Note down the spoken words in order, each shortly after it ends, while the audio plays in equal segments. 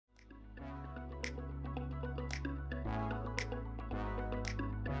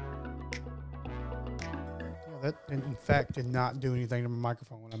That, in fact, did not do anything to my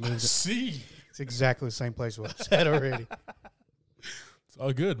microphone when I moved it. See? It's exactly the same place what I said already. It's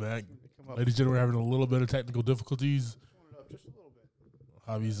all good, man. Ladies and gentlemen, we're having a little bit of technical difficulties. Just a little bit.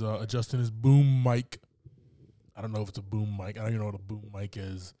 Javi's adjusting his boom mic. I don't know if it's a boom mic. I don't even know what a boom mic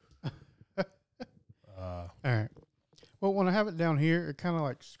is. All right. Well, when I have it down here, it kind of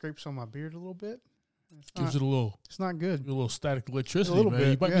like scrapes on my beard a little bit. Gives it a little. It's not good. A little static electricity, little man. bit,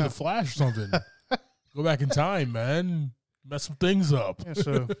 You might be the Flash or something. Go back in time, man. Mess some things up. Yeah.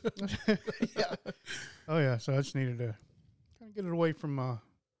 So. Yeah. Oh yeah. So I just needed to kind of get it away from my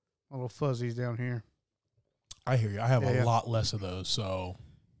little fuzzies down here. I hear you. I have a lot less of those, so.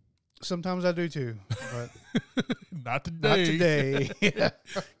 Sometimes I do too, but not today. Not today. Yeah.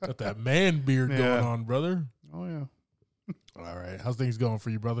 Got that man beard going on, brother. Oh yeah. All right. How's things going for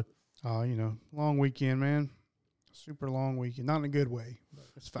you, brother? Long weekend, man. Super long weekend. Not in a good way, but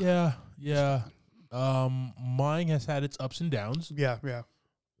it's fine. Yeah. Mine has had its ups and downs. Yeah.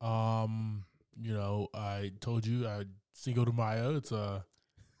 I told you Cinco de Mayo. It's a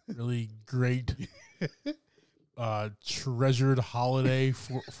really great, treasured holiday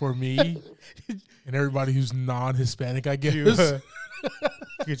for me and everybody who's non-Hispanic, I guess.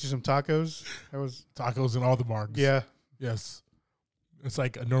 Get you some tacos. That was tacos and all the marks. Yeah. Yes. It's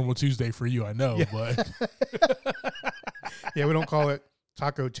like a normal Tuesday for you, I know, but yeah, we don't call it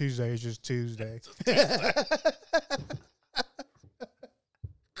Taco Tuesday. It's just Tuesday.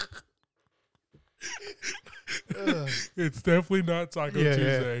 It's definitely not Taco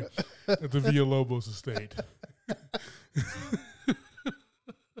Tuesday at the Villalobos estate.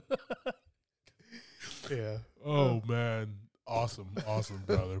 Yeah. Oh man, awesome,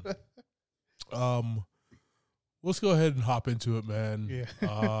 brother. Let's go ahead and hop into it, man.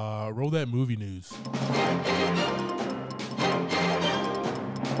 Yeah. Roll that movie news.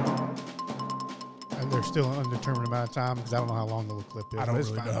 And there's still an undetermined amount of time because I don't know how long the little clip is. I don't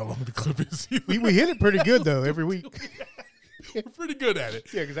really know how long the clip is either. We hit it pretty good, though, every week. We're pretty good at it.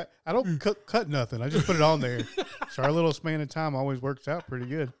 Yeah, because I don't cut nothing. I just put it on there. So our little span of time always works out pretty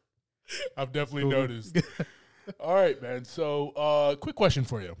good. I've definitely noticed. All right, man. So quick question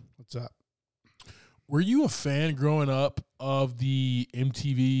for you. What's up? Were you a fan growing up of the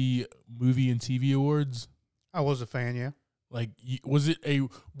MTV Movie and TV Awards? I was a fan, yeah. Like, was it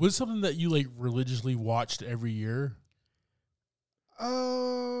something that you like religiously watched every year?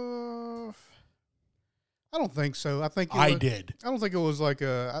 I don't think so. I did. I don't think it was like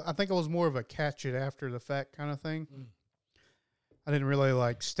I think it was more of a catch it after the fact kind of thing. I didn't really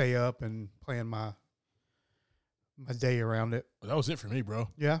like stay up and plan my day around it. Well, that was it for me, bro.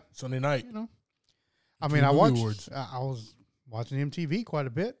 Yeah. Sunday night. I mean, I was watching MTV quite a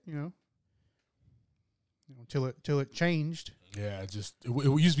bit, till it changed. Yeah, it used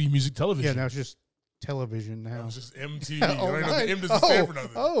to be music television. Yeah, now it's just television now. It was just MTV. Oh, You don't nice. even M doesn't stand for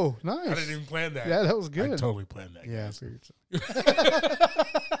nothing. Oh, nice. I didn't even plan that. Yeah, that was good. I totally planned that. Yeah, I guys. figured so.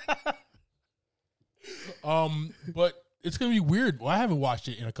 But it's gonna be weird. Well, I haven't watched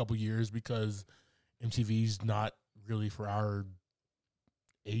it in a couple years because MTV's not really for our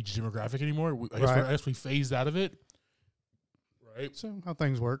age demographic anymore. I guess we phased out of it. Right. So how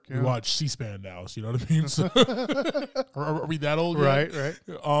things work. We watch C-SPAN now, so you know what I mean? So, are we that old yet? Right.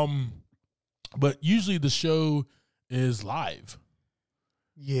 But usually the show is live.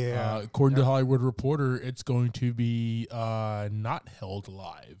 Yeah. According to Hollywood Reporter, it's going to be not held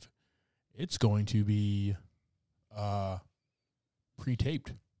live. It's going to be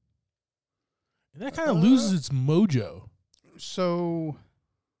pre-taped. And that kind of loses its mojo. So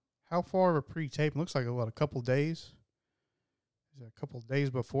how far of a pre-tape? Looks like a couple days. Is it a couple days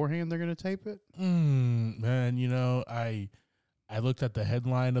beforehand they're going to tape it? Man, I looked at the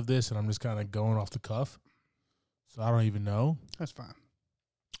headline of this, and I'm just kind of going off the cuff. So I don't even know. That's fine.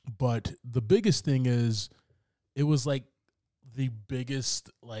 But the biggest thing is it was like the biggest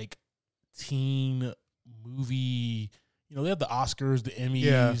like teen movie. They have the Oscars, the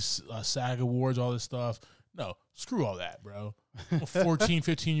Emmys, SAG Awards, all this stuff. No, screw all that, bro. I'm a 14,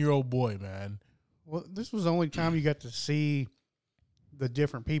 15-year-old boy, man. Well, this was the only time you got to see the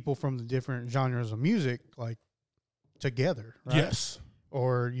different people from the different genres of music, like, together, right? Yes.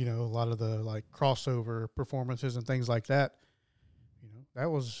 Or, a lot of the, like, crossover performances and things like that. That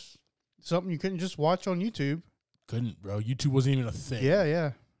was something you couldn't just watch on YouTube. Couldn't, bro. YouTube wasn't even a thing.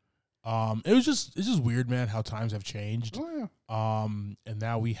 Yeah. It's just weird, man, how times have changed. Oh, yeah. And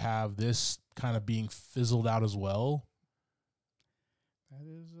now we have this kind of being fizzled out as well.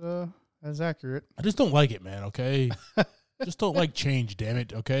 That's accurate. I just don't like it, man, okay? Just don't like change, damn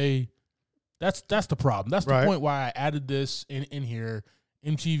it, okay? That's the problem. That's the point why I added this in here.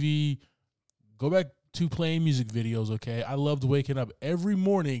 MTV, go back to playing music videos, okay? I loved waking up every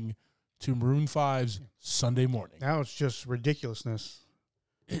morning to Maroon 5's Sunday Morning. Now it's just ridiculousness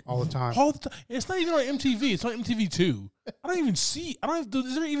all the time. It's not even on MTV. It's on MTV2. I don't even see.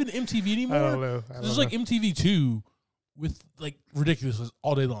 Is there even MTV anymore? I don't know. There's like MTV2 with like ridiculousness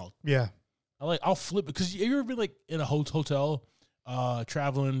all day long. Yeah. I'll flip it because you ever been like in a hotel,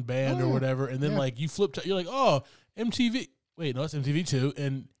 traveling band or whatever, and then like you flip you're like, oh, MTV. Wait, no, it's MTV2,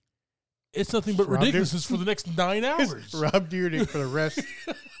 and it's nothing but ridiculousness for the next 9 hours. It's Rob Dyrdek for the rest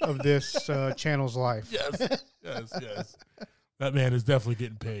of this channel's life. Yes. That man is definitely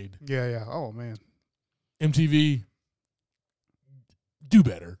getting paid. Yeah. Oh, man. MTV, do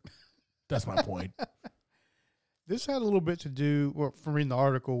better. That's my point. This had a little bit to do, from reading the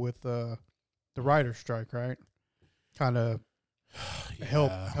article, with the writer's strike, right? Kind of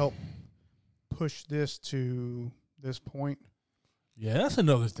help push this to this point. Yeah, that's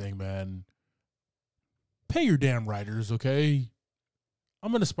another thing, man. Pay your damn writers, okay?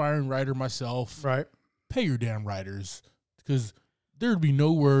 I'm an aspiring writer myself. Right. Pay your damn writers, because there'd be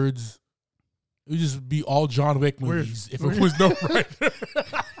no words. It would just be all John Wick movies if it was no writer.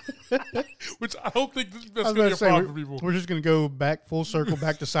 Which I don't think that's going to be a problem for people. We're just going to go back full circle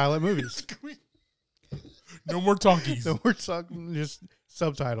back to silent movies. No more talkies. No more talking, just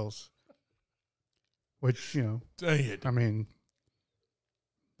subtitles. Which, dang it. I mean,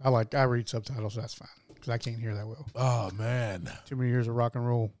 I read subtitles, so that's fine, because I can't hear that well. Oh, man. Too many years of rock and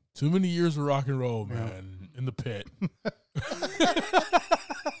roll. Too many years of rock and roll, man, in the pit.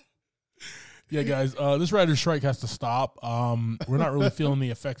 Yeah, guys, this writer's strike has to stop. We're not really feeling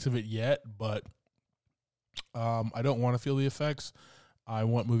the effects of it yet, but I don't want to feel the effects. I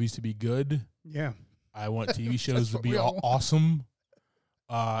want movies to be good. Yeah. I want TV shows to be awesome.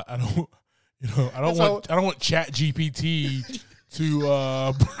 I don't want Chat GPT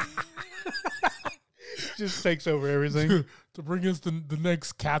to just takes over everything to bring us the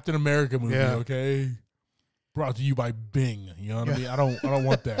next Captain America movie. Yeah. Okay, brought to you by Bing. You know what I mean? I don't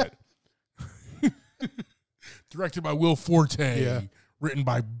want that. Directed by Will Forte. Yeah. Written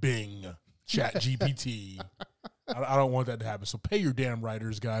by Bing. Chat GPT. I don't want that to happen. So pay your damn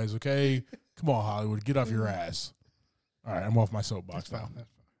writers, guys. Okay, come on, Hollywood, get off your ass. All right, I'm off my soapbox now.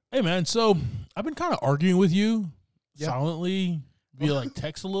 Hey, man. So I've been kind of arguing with you silently via like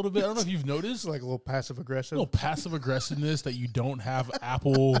text a little bit. I don't know if you've noticed, like a little passive aggressive. A little passive aggressiveness that you don't have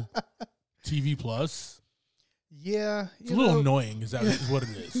Apple TV Plus. Yeah, it's a little annoying. Is what it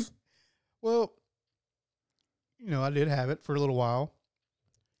is? Well, I did have it for a little while.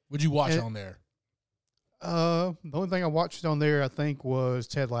 What'd you watch on there? The only thing I watched on there, I think, was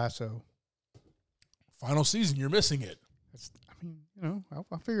Ted Lasso. Final season. You're missing it. I'll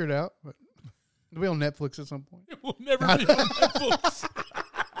figure it out. But it'll be on Netflix at some point. It will never be on Netflix.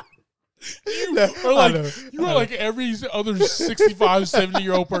 You are like every other 65,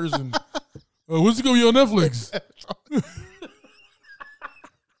 70-year-old person. When's it going to be on Netflix?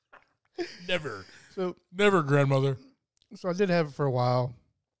 Never. Never, grandmother. So I did have it for a while.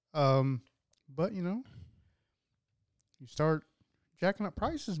 But, you start jacking up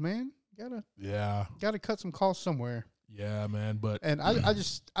prices, man. Gotta cut some costs somewhere. Yeah, man. And I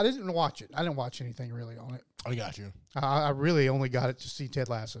didn't watch it. I didn't watch anything really on it. I got you. I really only got it to see Ted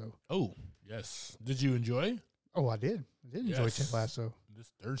Lasso. Oh, yes. Did you enjoy? Oh, I did. I did enjoy Ted Lasso.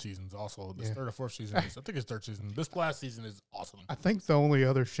 This third season's also, third or fourth season I think it's third season. This last season is awesome. I think the only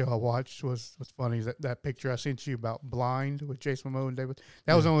other show I watched was funny is that picture I sent you about Blind with Jason Momoa and David.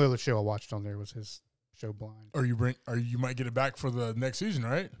 That was the only other show I watched on there was his show Blind. Or you might get it back for the next season,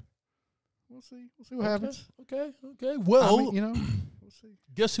 right? We'll see. We'll see what happens. Okay. Well, we'll see.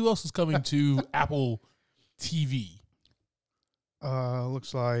 Guess who else is coming to Apple TV?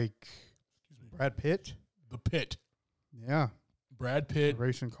 Looks like Brad Pitt. The Pit. Yeah. Brad Pitt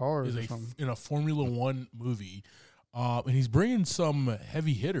racing cars is in a Formula One movie. And he's bringing some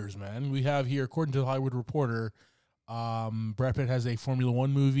heavy hitters, man. We have here, according to the Hollywood Reporter, Brad Pitt has a Formula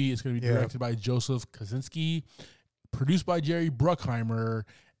One movie. It's going to be directed by Joseph Kosinski, produced by Jerry Bruckheimer,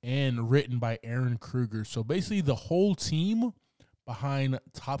 and written by Aaron Kruger. So basically the whole team behind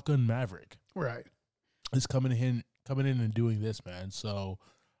Top Gun Maverick is coming in and doing this, man. So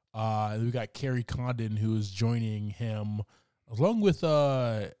we got Kerry Condon, who is joining him, along with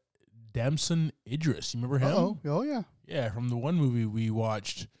Damson Idris. You remember him? Oh, yeah. Yeah, from the one movie we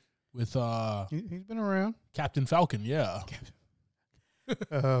watched with he's been around. Captain Falcon, yeah.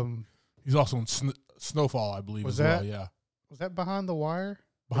 He's also in Snowfall, I believe, well, yeah. Was that Behind the Wire?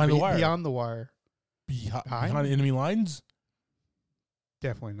 Behind the Wire. Beyond the Wire. Behind Enemy Lines?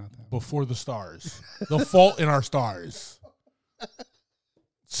 Definitely not that. Before the Stars. The Fault in Our Stars.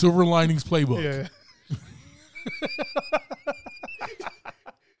 Silver Linings Playbook. Yeah.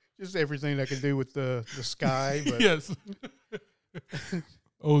 Just everything that can do with the sky. But. Yes.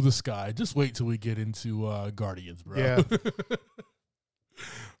 Oh, the sky. Just wait till we get into Guardians, bro. Yeah.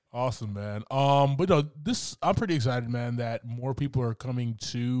 Awesome, man. But no, I'm pretty excited, man, that more people are coming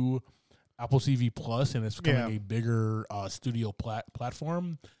to Apple TV Plus, and it's becoming a bigger studio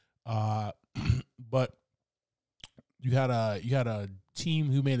platform. But you had a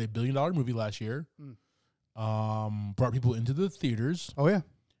team who made $1 billion movie last year. Brought people into the theaters. Oh yeah,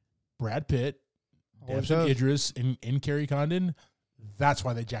 Brad Pitt, Damson Idris, and Kerry Condon. That's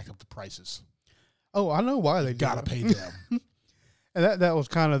why they jacked up the prices. Oh, I know why they gotta pay them. And that was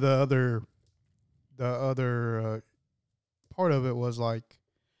kind of the other part of it was like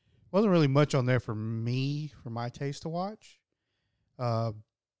wasn't really much on there for my taste to watch, and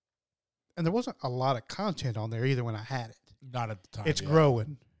there wasn't a lot of content on there either when I had it. Not at the time. It's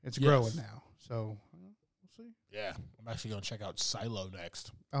growing. It's growing now. So we'll see. Yeah, I'm actually gonna check out Silo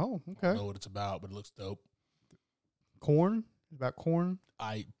next. Oh, okay. I don't know what it's about, but it looks dope. Corn? It's about corn?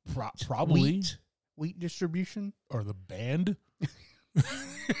 I probably wheat distribution or the band. I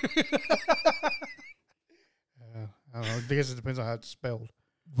don't know. I guess it depends on how it's spelled.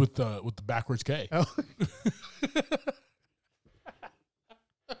 With the backwards K. Oh.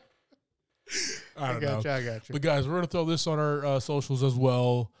 I got you. But guys, we're gonna throw this on our socials as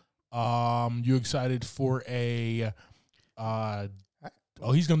well. You excited for a?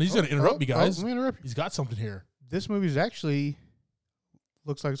 He's gonna interrupt me, guys. Let me interrupt you. He's got something here. This movie's actually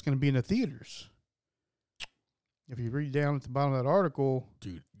looks like it's going to be in the theaters. If you read down at the bottom of that article,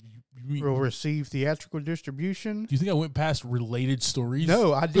 dude, will receive theatrical distribution. Do you think I went past related stories?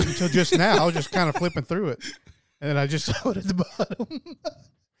 No, I didn't until just now. I was just kind of flipping through it, and then I just saw it at the bottom.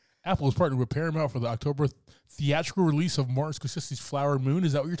 Apple is partnered with Paramount for the October theatrical release of Martin Scorsese's Flower Moon.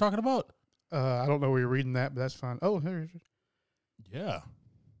 Is that what you're talking about? I don't know where you're reading that, but that's fine. Oh, here it is. Yeah.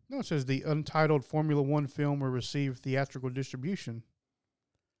 No, it says the untitled Formula One film will receive theatrical distribution.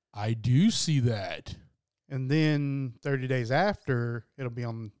 I do see that. And then 30 days after, it'll be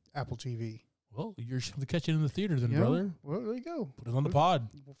on Apple TV. Well, you're just going to catch it in the theater then, brother. Well, there you go. Put it on the pod.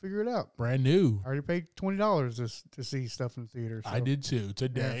 We'll figure it out. Brand new. I already paid $20 to see stuff in the theater. So. I did too,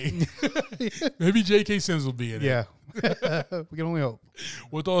 today. Yeah. Maybe J.K. Sims will be in it. Yeah. We can only hope.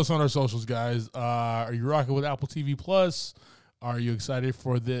 We'll throw us on our socials, guys. Are you rocking with Apple TV Plus? Are you excited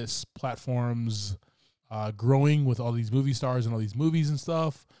for this platform's growing with all these movie stars and all these movies and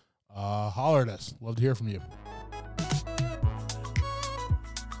stuff? Holler at us. Love to hear from you.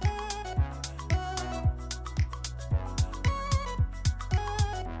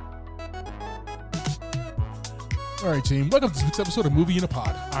 All right, team. Welcome to this week's episode of Movie in a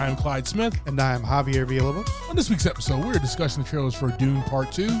Pod. I'm Clyde Smith. And I'm Javier Villalobos. On this week's episode, we're discussing the trailers for Dune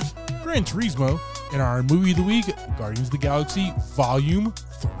Part 2, Gran Turismo, and our Movie of the Week, Guardians of the Galaxy Volume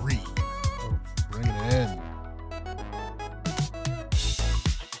 3. So bring it in.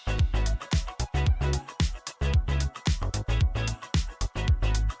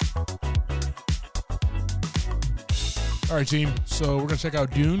 All right, team. So we're going to check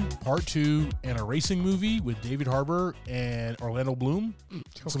out Dune Part 2 and a racing movie with David Harbour and Orlando Bloom. Okay.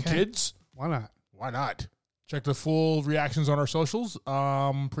 Some kids. Why not? Why not? Check the full reactions on our socials.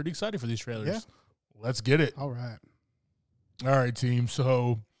 Pretty excited for these trailers. Yeah. Let's get it. All right. All right, team.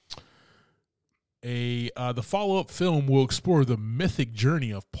 So the follow-up film will explore the mythic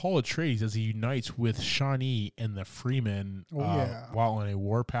journey of Paul Atreides as he unites with Shawnee and the Freemen while on a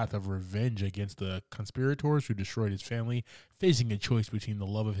warpath of revenge against the conspirators who destroyed his family, facing a choice between the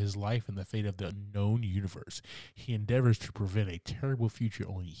love of his life and the fate of the known universe. He endeavors to prevent a terrible future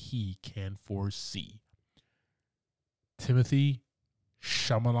only he can foresee. Timothy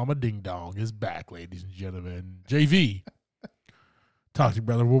Shamalama Ding Dong is back, ladies and gentlemen. JV, talk to you,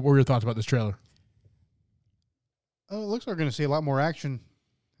 brother. What were your thoughts about this trailer? It looks like we're going to see a lot more action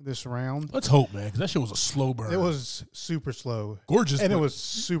this round. Let's hope, man, because that shit was a slow burn. It was super slow. Gorgeous. And it was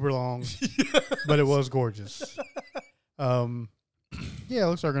super long, but it was gorgeous. Yeah, it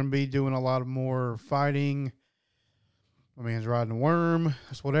looks like we're going to be doing a lot of more fighting. My man's riding a worm.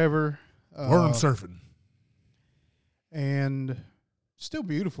 That's whatever. Worm surfing. And still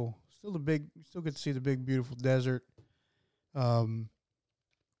beautiful. Still get to see the big, beautiful desert. But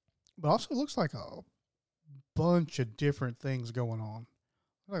also it looks like a bunch of different things going on.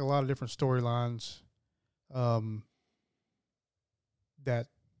 Like a lot of different storylines that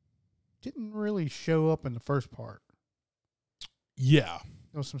didn't really show up in the first part. Yeah.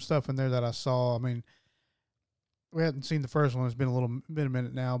 There was some stuff in there that I saw. I mean, we hadn't seen the first one. It's been a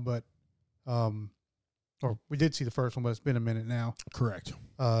minute now, but or we did see the first one, but it's been a minute now. Correct.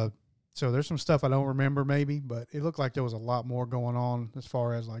 So there's some stuff I don't remember maybe, but it looked like there was a lot more going on as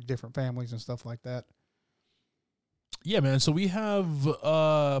far as like different families and stuff like that. Yeah, man. So we have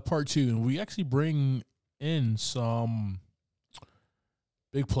part 2, and we actually bring in some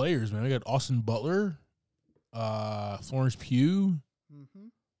big players, man. We got Austin Butler, Florence Pugh,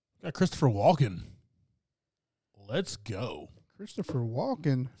 got Christopher Walken. Let's go. Christopher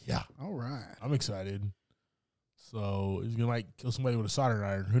Walken. Yeah. All right. I'm excited. So he's gonna kill somebody with a soldering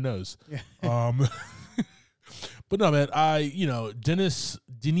iron. Who knows? Yeah. But no, man. Denis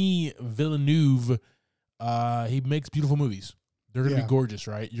Villeneuve. He makes beautiful movies. They're gonna be gorgeous,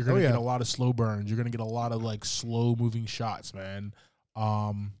 right? You're gonna get a lot of slow burns. You're gonna get a lot of like slow moving shots, man.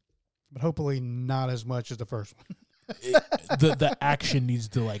 But hopefully not as much as the first one. The action needs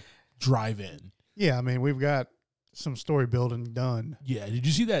to like drive in. Yeah, I mean we've got some story building done. Yeah. Did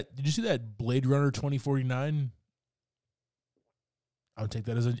you see that? Did you see that Blade Runner 2049? I would take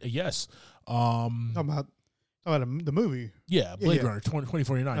that as a yes. Talking about the movie. Yeah, Blade Runner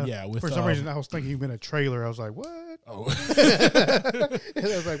 2049. Yeah. For some reason, I was thinking you've been a trailer. I was like, what? Oh. I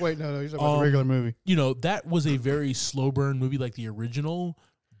was like, wait, no, he's talking about the regular movie. That was a very slow burn movie like the original,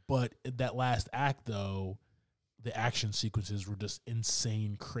 but that last act, though, the action sequences were just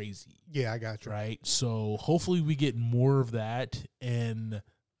insane crazy. Yeah, I got you. Right? So hopefully we get more of that in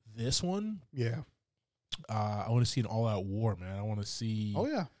this one. Yeah. I want to see an all-out war, man. I want to see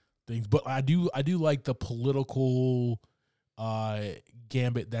things. But I do like the political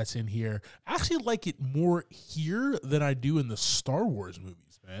gambit that's in here. I actually like it more here than I do in the Star Wars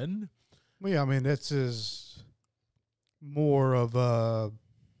movies, man. Well, yeah, I mean, this is more of a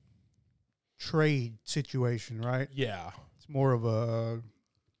trade situation, right? Yeah. It's more of a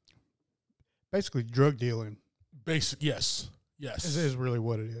basically drug dealing. Yes. This is really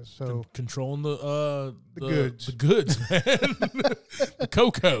what it is. So controlling the goods. The goods, man. The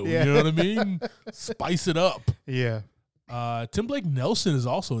cocoa, you know what I mean? Spice it up. Yeah. Tim Blake Nelson is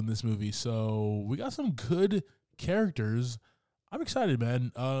also in this movie, so we got some good characters. I'm excited,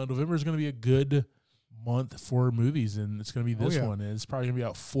 man. November is going to be a good month for movies, and it's going to be this one, and it's probably going to be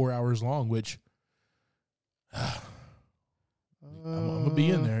about 4 hours long, which I'm going to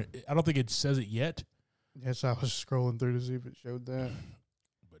be in there. I don't think it says it yet. Yes, I was scrolling through to see if it showed that.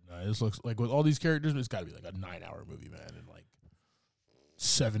 But no, this looks like with all these characters, it's got to be like a 9-hour movie, man, and like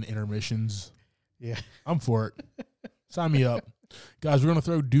 7 intermissions. Yeah. I'm for it. Sign me up. Guys, we're going to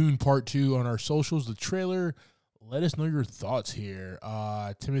throw Dune Part 2 on our socials, the trailer. Let us know your thoughts here.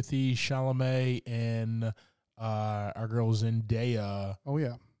 Timothy Chalamet and our girl Zendaya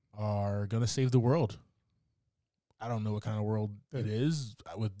are going to save the world. I don't know what kind of world it is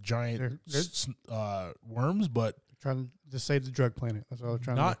with giant worms, but they're trying to save the drug planet. That's all they're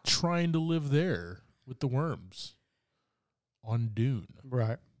trying not trying to live there with the worms on Dune.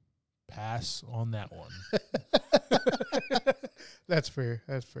 Right. Pass on that one. That's fair.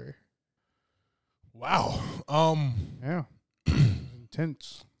 That's fair. Wow. Yeah.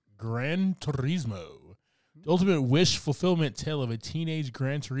 Intense. Gran Turismo. The ultimate wish fulfillment tale of a teenage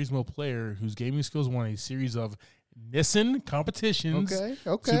Gran Turismo player whose gaming skills won a series of Nissan competitions to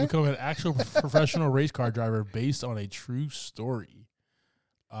become an actual professional race car driver based on a true story.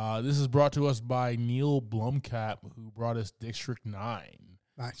 This is brought to us by Neil Blomkamp, who brought us District 9.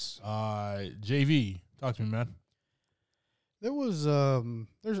 Nice. JV, talk to me, man. There was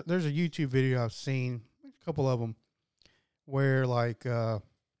there's a YouTube video I've seen, a couple of them, where like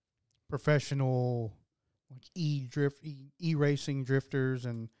professional like e-racing drifters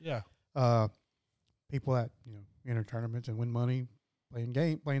and people that enter tournaments and win money playing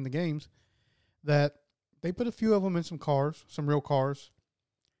the games, that they put a few of them in some cars, some real cars,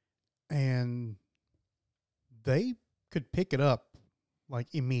 and they could pick it up like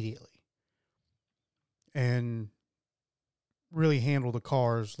immediately and really handle the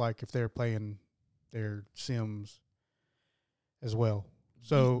cars like if they're playing their sims as well.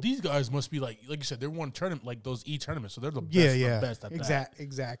 So these guys must be like you said, they're one tournament, like those tournaments, so they're the best, the best at that.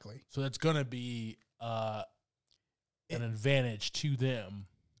 Exactly. So that's gonna be an advantage to them.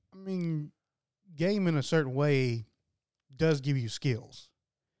 I mean, game in a certain way does give you skills.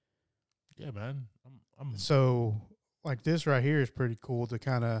 Yeah, man. So like this right here is pretty cool to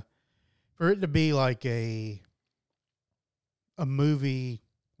kind of, for it to be like a movie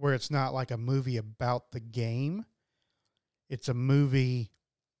where it's not like a movie about the game. It's a movie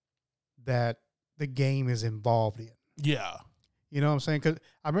that the game is involved in. Yeah. You know what I'm saying? Because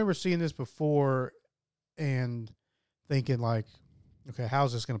I remember seeing this before and thinking like, okay,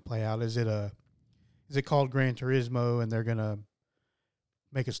 how's this going to play out? Is it called Gran Turismo and they're going to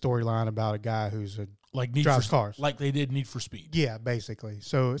make a storyline about a guy who's like drives cars, like they did Need for Speed. Yeah, basically.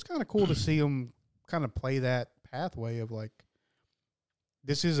 So it's kind of cool to see them kind of play that pathway of like,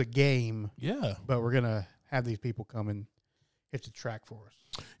 this is a game, Yeah, but we're gonna have these people come and hit the track for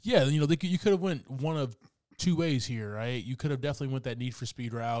us. Yeah, you could have went one of two ways here, right? You could have definitely went that Need for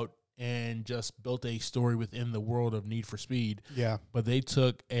Speed route and just built a story within the world of Need for Speed. Yeah. But they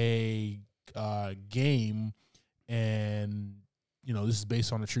took a game and, this is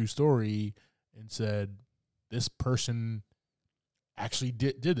based on a true story and said, this person actually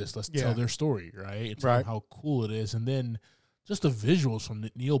did this. Let's tell their story, right? And tell how cool it is. And then just the visuals from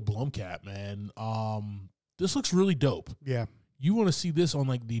Neil Blomkamp, man. This looks really dope. Yeah. You want to see this on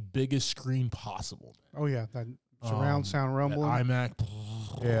like the biggest screen possible. Oh yeah, that surround sound rumbling. iMac.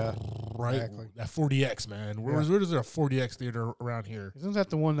 Yeah, right. Exactly. That 40X, man. Where is there a 40X theater around here? Isn't that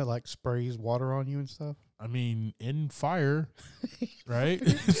the one that like sprays water on you and stuff? I mean, in fire, right?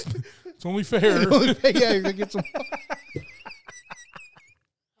 It's only fair. Yeah, you get some.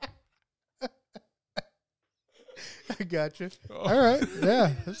 I gotcha. All right,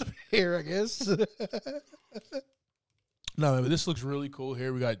 yeah, that's fair, I guess. No, this looks really cool.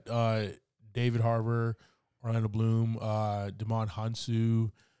 Here we got David Harbour, Orlando Bloom, Damon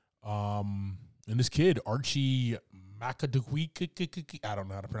Hansu, and this kid Archie Macadooquee. I don't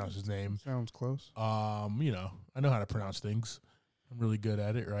know how to pronounce his name. Sounds close. I know how to pronounce things. I'm really good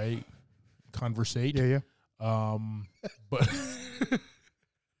at it, right? Conversate. Yeah. But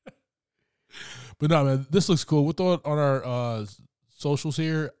but no, man, this looks cool. We'll throw it on our socials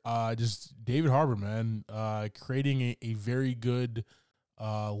here. Just David Harbour, man, creating a very good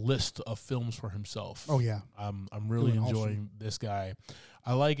list of films for himself. Oh yeah, I'm really enjoying this guy.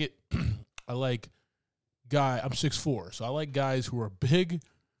 I like it. I like I'm 6'4", so I like guys who are big,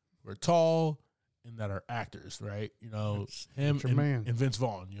 who are tall, and that are actors, right? Him and Vince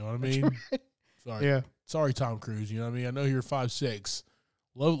Vaughn. You know what I mean? Right. Sorry, yeah. Sorry, Tom Cruise. You know what I mean? I know you're 5'6".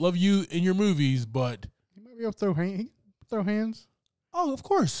 Love you in your movies, but he might be able to throw hands. Oh, of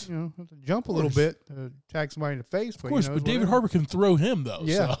course. Have to jump a little bit to tag somebody in the face. Of course, but David Harbour can throw him, though.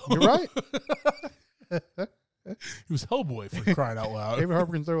 Yeah, so. you're right. He was Hellboy, for crying out loud. David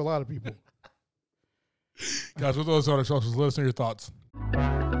Harbour can throw a lot of people. Guys, with those on our socials, let us know your thoughts.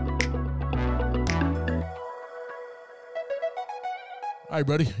 All right,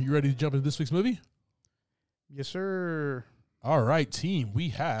 buddy. You ready to jump into this week's movie? Yes, sir. All right, team. We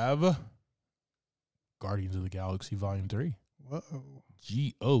have Guardians of the Galaxy Volume 3. Whoa.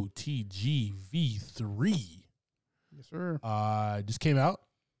 GOTGV3. Yes, sir. Just came out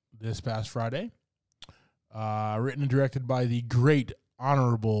this past Friday. Written and directed by the great,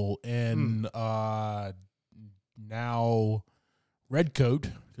 honorable, and now Redcoat,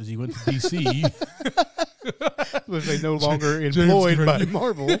 because he went to DC. Was they no longer employed by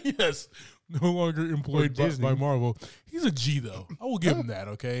Marvel? Yes. No longer employed by Marvel. He's a G, though. I will give him that,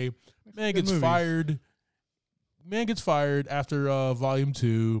 okay? Man gets fired. Man gets fired after Volume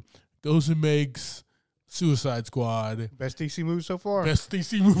 2, goes and makes Suicide Squad. Best DC movie so far. Best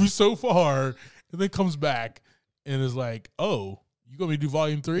DC movie so far. And then comes back and is like, oh, you going to do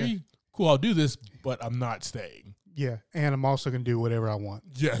Volume 3? Yeah. Cool, I'll do this, but I'm not staying. Yeah, and I'm also going to do whatever I want.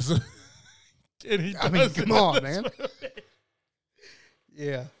 Yes. And he does come on, man.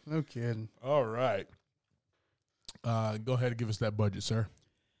 Yeah, no kidding. All right. Go ahead and give us that budget, sir.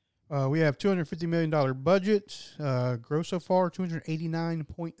 We have $250 million budget. Gross so far,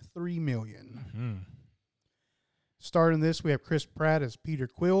 $289.3 million. Mm-hmm. Starring this, we have Chris Pratt as Peter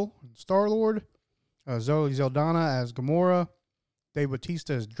Quill, Star-Lord, Zoe Saldana as Gamora, Dave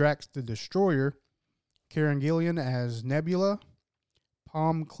Bautista as Drax the Destroyer, Karen Gillan as Nebula,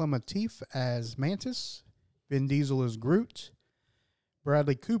 Palm Clementif as Mantis, Vin Diesel as Groot,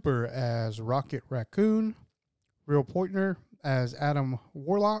 Bradley Cooper as Rocket Raccoon, Real Pointner as Adam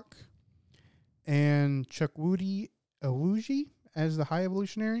Warlock, and Chukwudi Iwuji as the High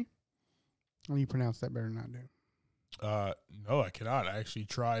Evolutionary. Well, you pronounce that better than I do. No, I cannot. I actually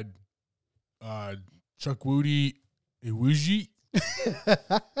tried Chukwudi Iwuji.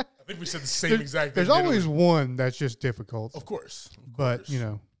 I think we said the same exact thing. There's always one that's just difficult. Of course. But,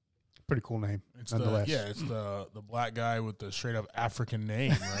 pretty cool name, it's nonetheless. It's the black guy with the straight up African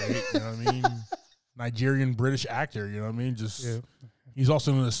name, right? You know what I mean? Nigerian British actor, you know what I mean? He's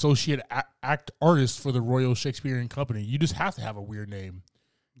also an associate act artist for the Royal Shakespearean Company. You just have to have a weird name.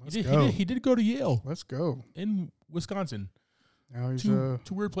 He did go to Yale. Let's go. In Wisconsin. Now he's two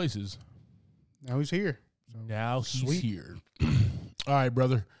weird places. Now he's here. So now he's here. All right,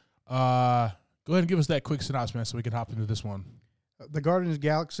 brother. Go ahead and give us that quick synopsis, man, so we can hop into this one. The Guardians of the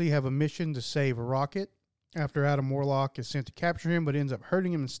Galaxy have a mission to save Rocket, after Adam Warlock is sent to capture him, but ends up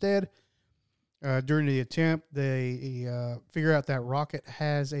hurting him instead. During the attempt, they figure out that Rocket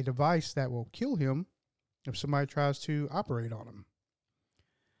has a device that will kill him if somebody tries to operate on him.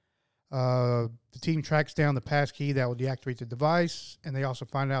 The team tracks down the passkey that will deactivate the device, and they also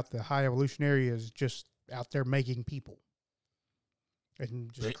find out the High Evolutionary is just out there making people.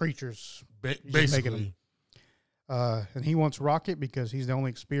 And just creatures. Basically. And he wants Rocket because he's the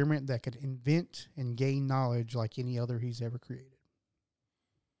only experiment that could invent and gain knowledge like any other he's ever created.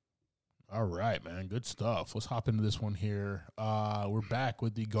 All right, man. Good stuff. Let's hop into this one here. We're back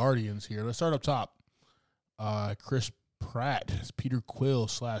with the Guardians here. Let's start up top. Chris Pratt is Peter Quill /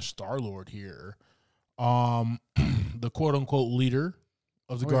 Star-Lord here. The quote-unquote leader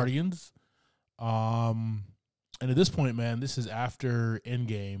of the Guardians. And at this point, man, this is after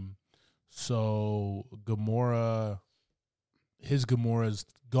Endgame. So his Gamora's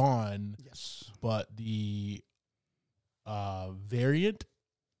gone. Yes. But the variant,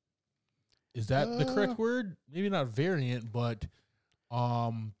 is that the correct word? Maybe not variant, but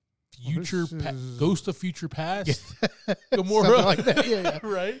Ghost of Future Past Gamora. Something like that. Yeah.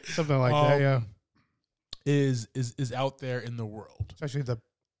 Right? Something like that, yeah. Is out there in the world. It's actually the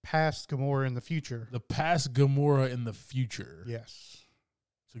past Gamora in the future. The past Gamora in the future. Yes.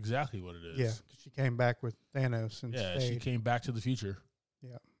 That's exactly what it is. Yeah. She came back with Thanos and yeah, stayed. she came back to the future.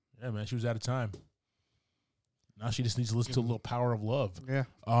 Yeah. Yeah, man, she was out of time. Now she just needs to listen to a little Power of Love. Yeah.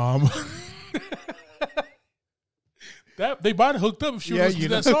 That they might have hooked up if she was listening to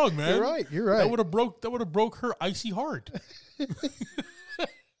that song, man. You're right. That would have broke her icy heart.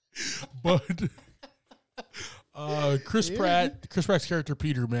 But Chris Pratt's character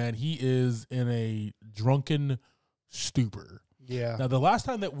Peter, man, he is in a drunken stupor. Yeah. Now the last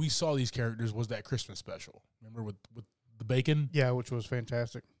time that we saw these characters was that Christmas special. Remember with the bacon? Yeah, which was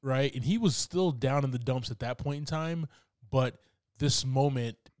fantastic. Right? And he was still down in the dumps at that point in time, but this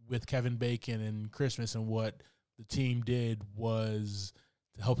moment with Kevin Bacon and Christmas and what the team did was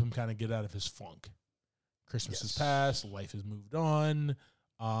to help him kind of get out of his funk. Christmas has passed, life has moved on.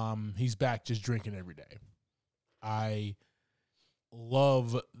 He's back just drinking every day. I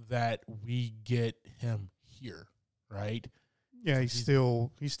love that we get him here, right? Yeah, he's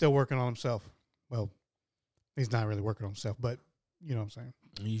still working on himself. Well, he's not really working on himself, but you know what I'm saying.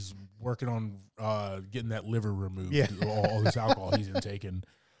 He's working on getting that liver removed. Yeah. all this alcohol he's intaking.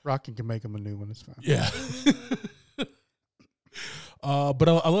 Rocky can make him a new one. It's fine. Yeah. But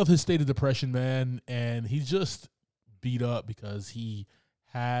I love his state of depression, man. And he's just beat up because he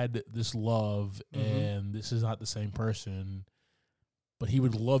had this love and this is not the same person. But he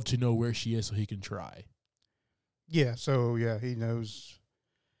would love to know where she is so he can try. Yeah. So, yeah, he knows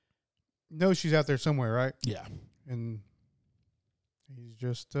she's out there somewhere, right? Yeah. And he's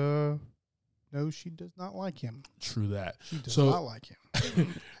just knows she does not like him. True that. She does not like him.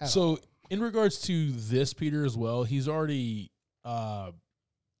 So, in regards to this, Peter, as well, he's already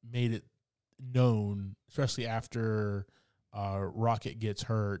made it known, especially after Rocket gets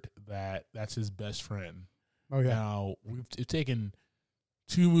hurt, that's his best friend. Oh, yeah. Now, we've taken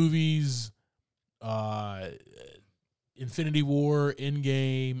 2 movies, Infinity War,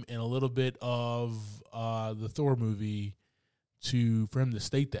 Endgame, and a little bit of the Thor movie for him to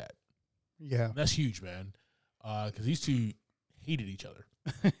state that. Yeah. And that's huge, man, because these two hated each other.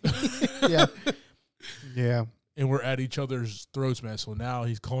 Yeah. Yeah. And we're at each other's throats, man. So now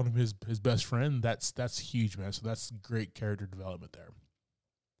he's calling him his best friend. That's huge, man. So that's great character development there.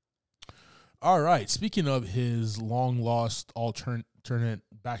 All right. Speaking of his long-lost alternate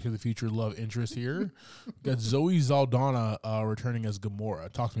Back to the Future love interest here, we got Zoe Saldana returning as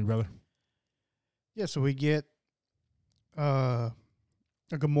Gamora. Talk to me, brother. Yeah, so we get a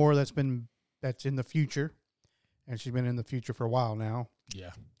Gamora that's in the future, and she's been in the future for a while now.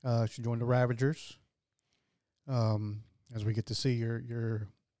 Yeah. She joined the Ravagers. As we get to see your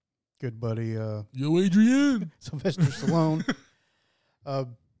good buddy Yo, Adrian. Sylvester Stallone.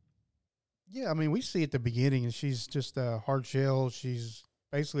 Yeah, I mean, we see at the beginning, and she's just a hard shell. She's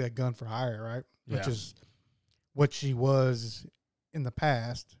basically a gun for hire, right? Yeah. Which is what she was in the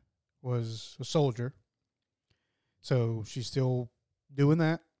past, was a soldier. So she's still doing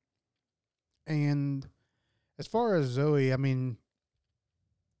that. And as far as Zoe, I mean,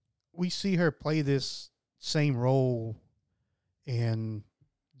 we see her play this same role in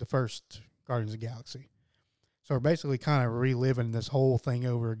the first Guardians of the Galaxy. So we're basically kind of reliving this whole thing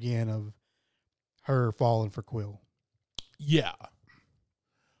over again of her falling for Quill. Yeah.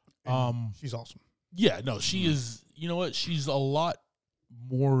 She's awesome. Yeah, no, she is, you know what? She's a lot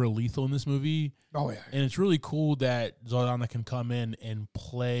more lethal in this movie. Oh, yeah. And it's really cool that Zaldana can come in and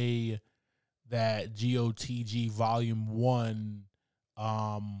play that GOTG Volume 1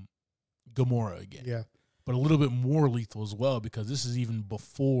 Gamora again. Yeah. But a little bit more lethal as well, because this is even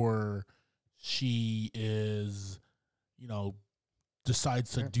before she is,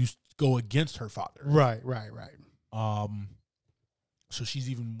 decides to go against her father. Right. So she's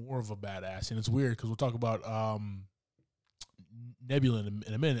even more of a badass, and it's weird because we'll talk about Nebula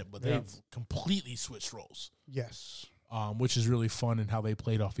in a minute, but they've completely switched roles. Yes. Which is really fun and how they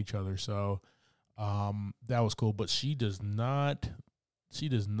played off each other. So that was cool. But she does not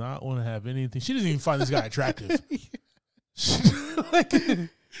want to have anything. She doesn't even find this guy attractive.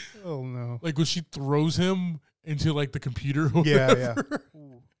 Oh no! Like when she throws him into like the computer. Or yeah. whatever.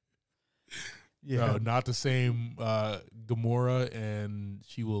 Yeah. No, not the same Gamora, and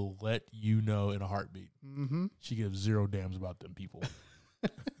she will let you know in a heartbeat. Mm-hmm. She gives zero damns about them people.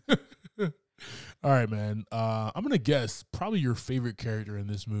 All right, man. I'm gonna guess probably your favorite character in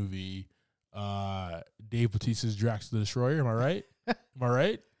this movie, Dave Bautista's Drax the Destroyer. Am I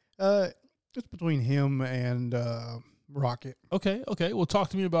right? It's between him and Rocket. Okay. Well, talk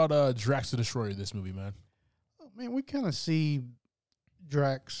to me about Drax the Destroyer. This movie, man. Oh, man, we kind of see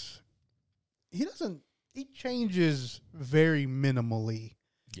Drax. He changes very minimally.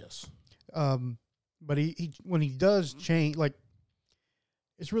 Yes. But he when he does change, like,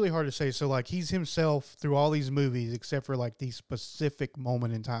 it's really hard to say. So, like, he's himself through all these movies, except for, like, these specific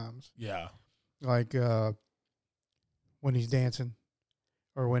moment in times. Yeah. Like, when he's dancing,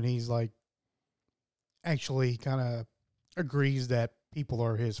 or when he's, like, actually kind of agrees that people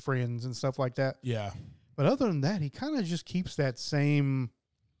are his friends and stuff like that. Yeah. But other than that, he kind of just keeps that same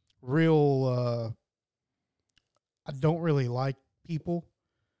real, I don't really like people,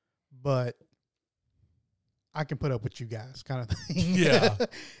 but I can put up with you guys kind of thing. Yeah.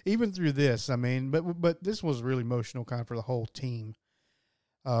 Even through this, I mean, but this was really emotional kind of for the whole team.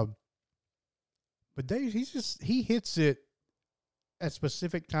 But Dave, he hits it at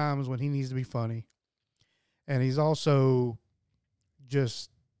specific times when he needs to be funny. And he's also just,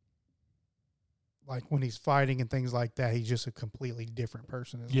 like, when he's fighting and things like that, he's just a completely different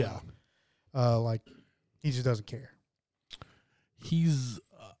person as well. Like, he just doesn't care.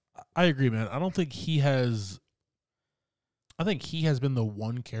 I agree, man. I think he has been the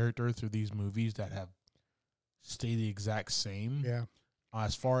one character through these movies that have stayed the exact same. Yeah.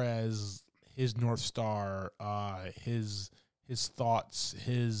 As far as his North Star, his thoughts,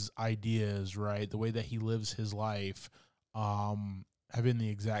 his ideas, right? The way that he lives his life, have been the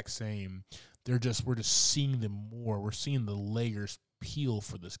exact same. We're just seeing them more. We're seeing the layers peel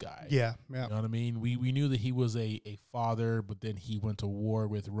for this guy. Yeah. You know what I mean? We knew that he was a father, but then he went to war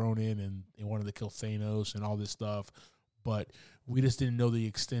with Ronan and wanted to kill Thanos and all this stuff. But we just didn't know the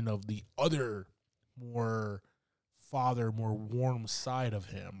extent of the other more warm side of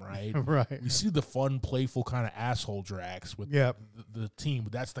him, right? Right. We see the fun, playful kind of asshole Drax with the team,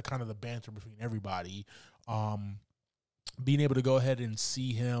 but that's the kind of the banter between everybody. Being able to go ahead and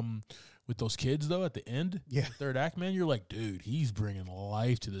see him with those kids, though, at the end, the third act, man, you're like, dude, he's bringing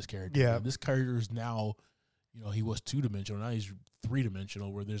life to this character. Yeah. Man. This character is now, he was 2-dimensional. Now he's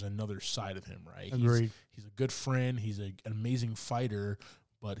 3-dimensional, where there's another side of him, right? Agreed. He's a good friend. He's an amazing fighter,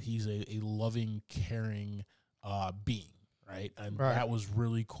 but he's a loving, caring being, right? And that was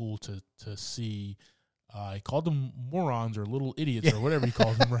really cool to see. He called them morons or little idiots or whatever he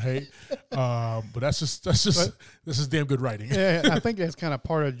called them, right? But that's just damn good writing. Yeah, I think that's kind of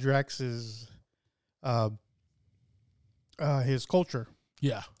part of Drax's his culture.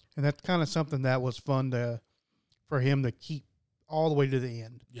 Yeah, and that's kind of something that was fun for him to keep all the way to the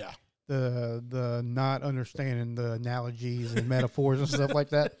end. Yeah, the not understanding the analogies and metaphors and stuff like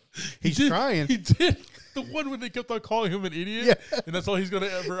that. He's trying. He did the one when they kept on calling him an idiot, and that's all he's going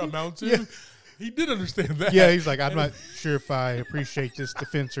to ever amount to. Yeah. He did understand that. Yeah, he's like, I'm not sure if I appreciate this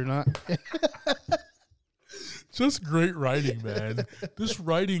defense or not. Just great writing, man. This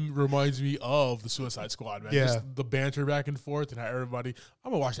writing reminds me of the Suicide Squad, man. Yeah. Just the banter back and forth and how everybody.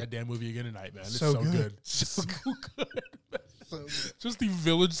 I'm gonna watch that damn movie again tonight, man. It's so good. So good. So good. Just the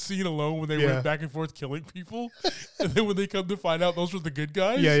village scene alone when they went back and forth killing people, and then when they come to find out those were the good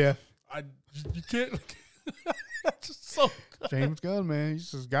guys. Yeah. You can't. That's just so good. James Gunn, man,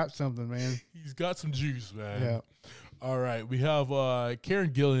 he's just got something, man. He's got some juice, man. Yeah. All right, we have Karen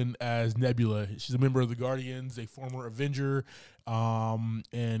Gillan as Nebula. She's a member of the Guardians, a former Avenger, and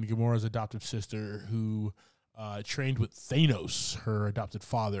Gamora's adoptive sister who trained with Thanos, her adopted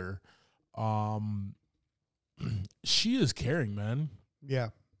father. She is caring, man. Yeah.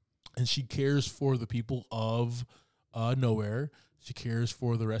 And she cares for the people of Nowhere. She cares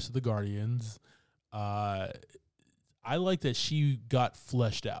for the rest of the Guardians. I like that she got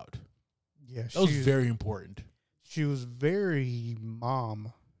fleshed out. Yeah, that was very important. She was very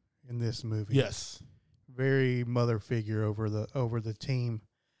mom in this movie. Yes, very mother figure over the team.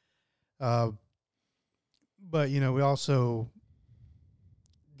 But we also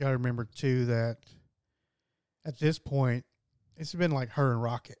got to remember too that at this point it's been like her and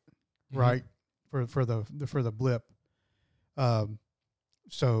Rocket, right? For the blip.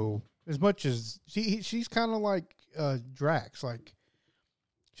 So as much as she's kind of like Drax, like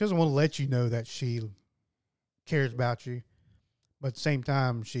she doesn't want to let you know that she cares about you, but at the same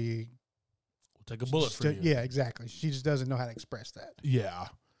time she will take a bullet for you. Yeah, exactly. She just doesn't know how to express that. Yeah.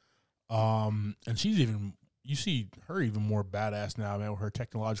 And she's even, you see her even more badass now, man, with her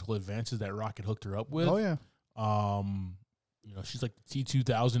technological advances that Rocket hooked her up with. Oh yeah. She's like the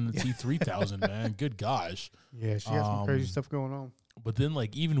T2000 and the T3000, man. Good gosh. Yeah, she has some crazy stuff going on. But then,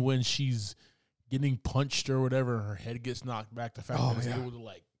 like, even when she's getting punched or whatever, her head gets knocked back, the fact that she's able to,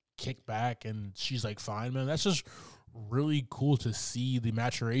 like, kick back and she's, like, fine, man. That's just really cool to see the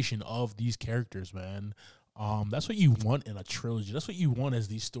maturation of these characters, man. That's what you want in a trilogy. That's what you want as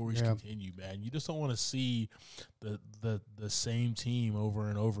these stories continue, man. You just don't want to see the same team over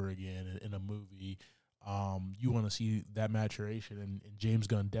and over again in a movie. You want to see that maturation, and James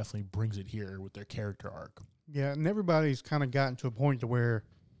Gunn definitely brings it here with their character arc. Yeah, and everybody's kind of gotten to a point to where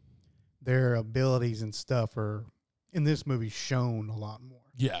their abilities and stuff are in this movie shown a lot more.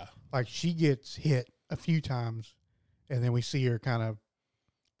 Yeah, like she gets hit a few times, and then we see her kind of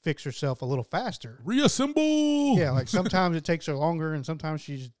fix herself a little faster. Reassemble. Yeah, like sometimes it takes her longer, and sometimes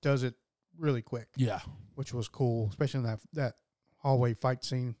she just does it really quick. Yeah, which was cool, especially in that hallway fight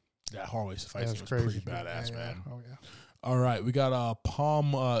scene. That hallway fight scene was pretty badass, man. Oh yeah. All right, we got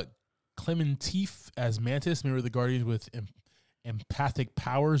Palm Clementif as Mantis, member of the Guardians with empathic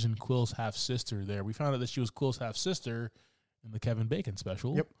powers, and Quill's half sister. There, we found out that she was Quill's half sister in the Kevin Bacon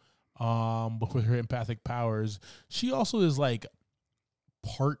special. Yep. But with her empathic powers, she also is like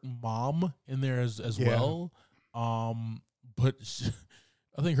part mom in there as well. But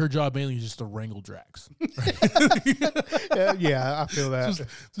I think her job mainly is just to wrangle Drax. Yeah, I feel that.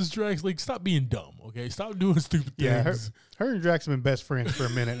 Just Drax, like, stop being dumb, okay? Stop doing stupid things. Yeah, her and Drax have been best friends for a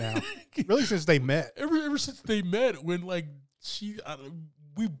minute now. Really, since they met. Ever since they met, when, like, we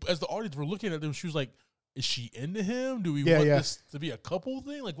as the audience were looking at them, she was like, is she into him? Do we want this to be a couple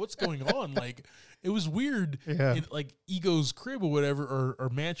thing? Like, what's going on? Like, it was weird in, like, Ego's crib or whatever, or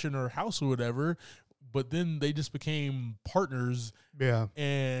mansion or house or whatever. But then they just became partners. Yeah.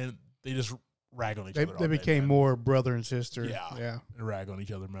 And they just rag on each other. They became more brother and sister. Yeah. And rag on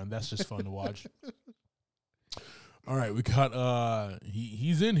each other, man. That's just fun to watch. All right. We got,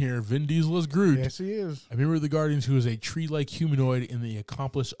 he's in here. Vin Diesel as Groot. Yes, he is. A member of the Guardians who is a tree-like humanoid in the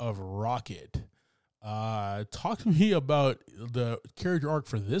accomplice of Rocket. Talk to me about the character arc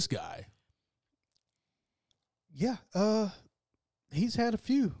for this guy. Yeah. He's had a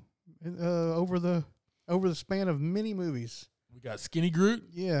few over the span of many movies. We got Skinny Groot.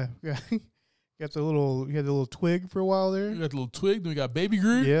 Yeah. Got the little twig for a while there. We got the little twig. Then we got Baby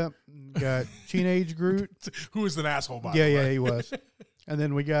Groot. Yeah. Got teenage Groot. Who was an asshole, by the way. Yeah, he was. And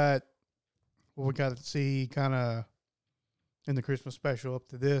then we got to see kind of in the Christmas special up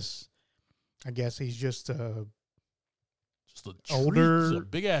to this. I guess he's just a older,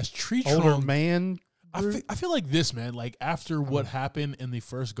 big ass tree older trunk man. I feel like this, man. Like, after what happened in the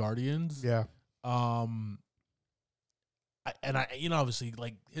first Guardians, obviously,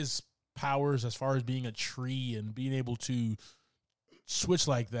 like, his powers as far as being a tree and being able to switch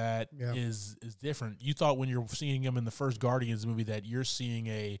like that is different. You thought when you're seeing him in the first Guardians movie that you're seeing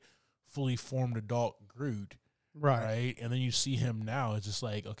a fully formed adult Groot, right? And then you see him now. It's just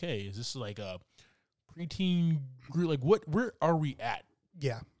like, okay, is this like a preteen Groot? Like, where are we at?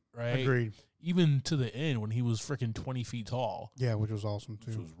 Yeah, right. Agreed. Even to the end when he was freaking 20 feet tall. Yeah, which was awesome too.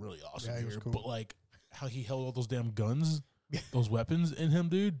 Which was really awesome. Yeah, it was cool. But like how he held all those damn guns, those weapons in him,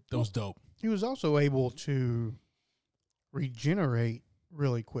 dude, that was dope. He was also able to regenerate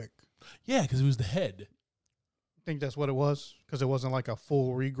really quick. Yeah, because it was the head. I think that's what it was, because it wasn't like a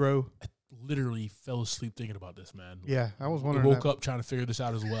full regrow. I literally fell asleep thinking about this, man. Yeah, I was wondering. I woke up trying to figure this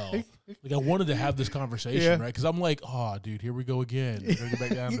out as well. Like, I wanted to have this conversation, right? Because I'm like, oh, dude, here we go again. We're going to go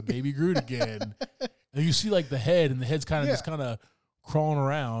back down to Baby Groot again. And you see, like, the head, and the head's kind of just kind of crawling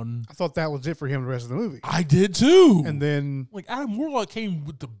around. I thought that was it for him the rest of the movie. I did, too. And then, like, Adam Warlock came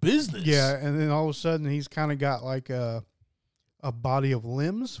with the business. Yeah, and then all of a sudden, he's kind of got, like, a body of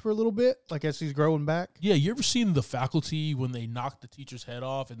limbs for a little bit, like as he's growing back. Yeah, you ever seen The Faculty when they knocked the teacher's head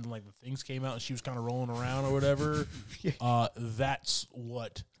off and like the things came out and she was kind of rolling around or whatever? That's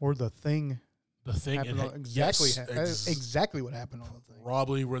what. Or The Thing. The thing exactly what happened on the thing.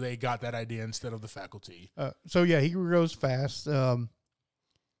 Probably where they got that idea instead of the faculty. So yeah, he grows fast.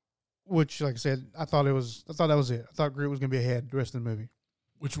 Which, like I said, I thought that was it. I thought Groot was gonna be ahead the rest of the movie,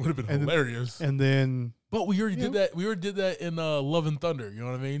 which would have been hilarious. But we already did that. We already did that in Love and Thunder. You know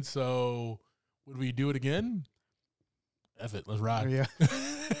what I mean? So would we do it again? F it, let's ride. Yeah.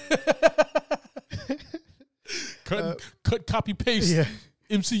 cut, copy, paste. Yeah.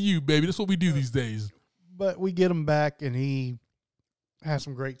 MCU, baby. That's what we do these days. But we get him back, and he has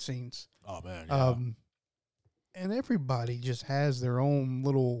some great scenes. Oh man. Yeah. And everybody just has their own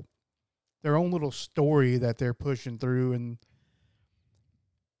little story that they're pushing through, and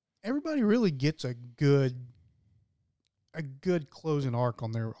everybody really gets a good closing arc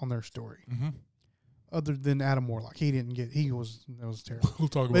on their story. Mm-hmm. Other than Adam Warlock, that was terrible. We'll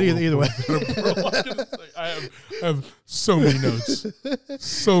talk about but either way. I have so many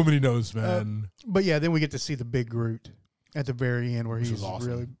notes, man. But yeah, then we get to see the big Groot at the very end, where he's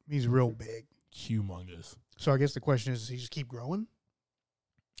awesome. He's real big, humongous. So I guess the question is, does he just keep growing?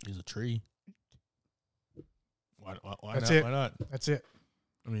 He's a tree. Why That's not? it. Why not? That's it.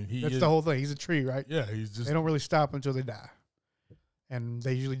 I mean, that's the whole thing. He's a tree, right? Yeah, they don't really stop until they die, and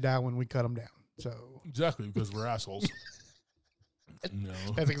they usually die when we cut them down. So exactly, because we're assholes. No,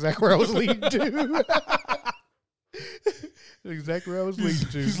 that's exactly where I was leading to. Exactly where I was leading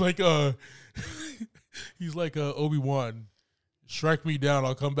to. He's like Obi-Wan. Strike me down,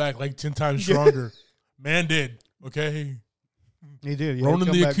 I'll come back like 10 times stronger. Man did, okay? He did. Yeah,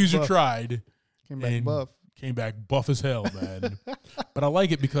 Ronan the Accuser buff. Tried. Came back buff as hell, man. But I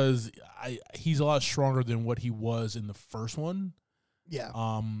like it because he's a lot stronger than what he was in the first one. Yeah.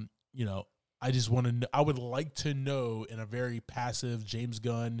 I just want to. I would like to know, in a very passive James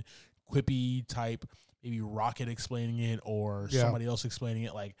Gunn, quippy type, maybe Rocket explaining it or somebody else explaining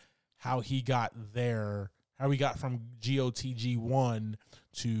it, like how he got there, how he got from GOTG1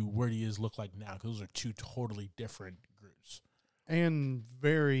 to where he is look like now. Because those are two totally different groups and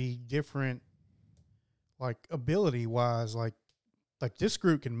very different, like ability wise. Like this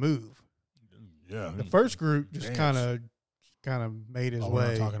group can move. Yeah, the first group just kind of made his way. We're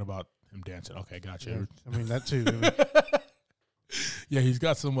not talking about him dancing. Okay, gotcha. Yeah, I mean that too. Yeah, he's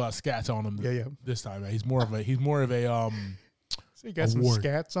got some scats on him. This time, man. He's more of a. So you got some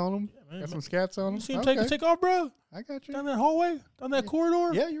scats on him. Yeah, got some scats on him. You see him take off, bro? I got you. Down that hallway, down that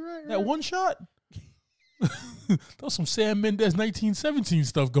corridor. Yeah, you're right. That one shot. That was some Sam Mendes 1917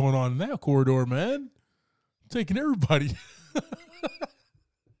 stuff going on in that corridor, man. Taking everybody.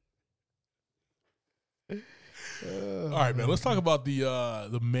 All right, man. Let's talk about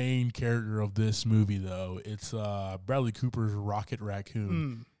the main character of this movie, though. It's Bradley Cooper's Rocket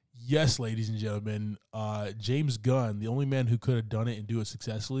Raccoon. Yes, ladies and gentlemen, James Gunn, the only man who could have done it and do it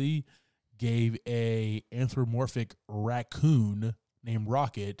successfully, gave a anthropomorphic raccoon named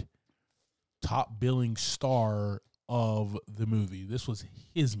Rocket top billing star of the movie. This was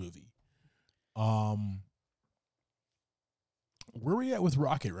his movie. Where are we at with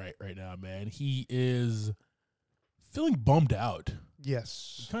Rocket right now, man? He is feeling bummed out.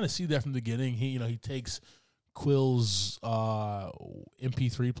 Yes. You kind of see that from the beginning. He takes Quill's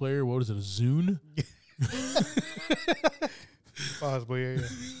MP3 player. What is it, a Zune? Possibly, yeah.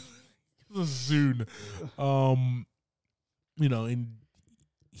 It's a Zune. And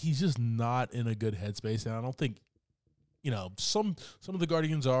he's just not in a good headspace. And I don't think, some of the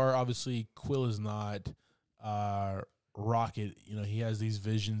Guardians are. Obviously, Quill is not. Rocket, he has these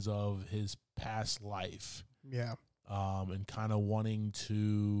visions of his past life. Yeah. And kind of wanting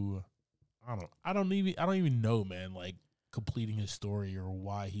to, I don't even know, man, like completing his story or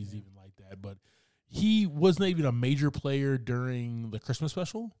why he's even like that. But he wasn't even a major player during the Christmas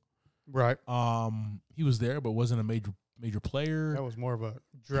special. Right. He was there, but wasn't a major player. That was more of a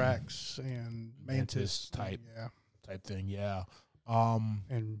Drax and Mantis type thing. Yeah.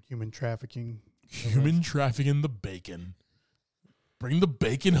 And human trafficking. Human trafficking the bacon. Bring the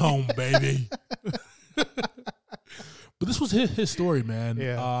bacon home, baby. But this was his story, man.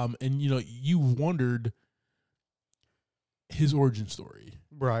 Yeah. And you wondered his origin story.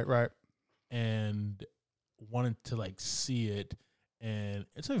 Right. And wanted to see it. And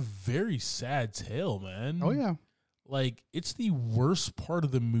it's a very sad tale, man. Oh yeah. Like, it's the worst part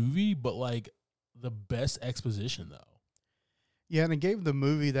of the movie, but the best exposition though. Yeah, and it gave the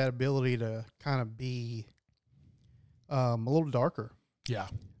movie that ability to kind of be a little darker. Yeah.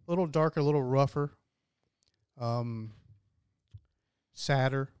 A little darker, a little rougher.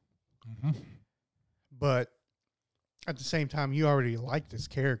 Sadder. Mm-hmm. But at the same time, you already like this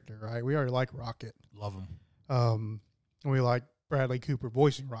character, right? We already like Rocket. Love him. And we like Bradley Cooper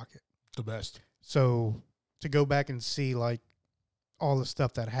voicing Rocket. The best. So to go back and see like all the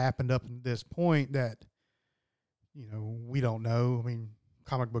stuff that happened up to this point that, you know, we don't know. I mean,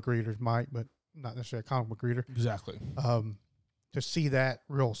 comic book readers might, but not necessarily a comic book reader. Exactly. To see that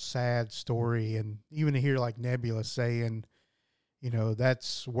real sad story, and even to hear like Nebula saying, you know,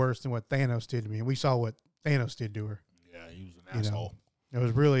 that's worse than what Thanos did to me. And we saw what Thanos did to her. Yeah, he was an asshole. Know, it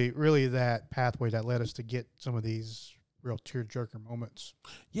was really that pathway that led us to get some of these real tearjerker moments.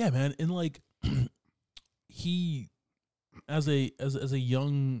 Yeah, man. And like he, as a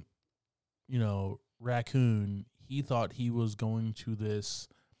young, you know, raccoon, he thought he was going to this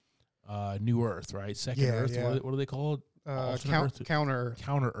new Earth, right? Second Earth. Yeah. What do they call it?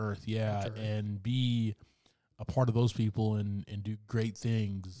 Counter Earth, yeah. And be a part of those people and do great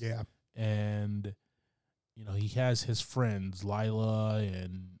things. Yeah. And, you know, he has his friends, Lila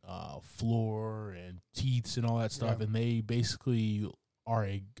and Floor and Teats and all that stuff. Yeah. And they basically are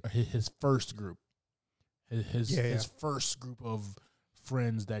his first group. His first group of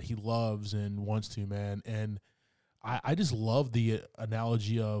friends that he loves and wants to, man. And I just love the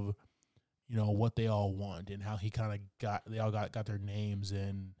analogy of, you know, what they all want and how he kind of they all got their names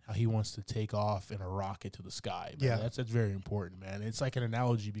and how he wants to take off in a rocket to the sky. Man. Yeah. That's very important, man. It's like an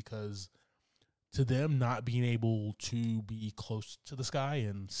analogy because to them not being able to be close to the sky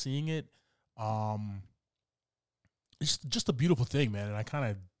and seeing it, it's just a beautiful thing, man. And I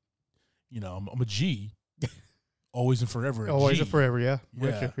kind of, you know, I'm a G. Always and forever. Always and forever, yeah.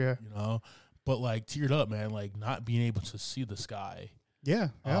 Yeah, you know, but like teared up, man, like not being able to see the sky. Yeah.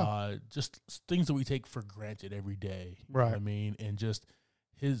 Just things that we take for granted every day. Right. You know what I mean? And just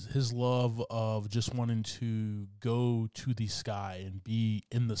his love of just wanting to go to the sky and be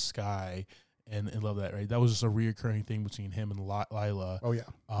in the sky and love that, right? That was just a reoccurring thing between him and Lila. Oh, yeah.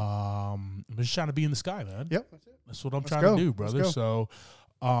 I'm just trying to be in the sky, man. Yep. That's what I'm trying to do, brother. So,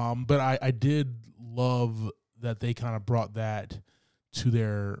 but I did love that they kind of brought that to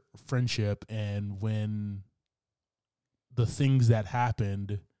their friendship, and when the things that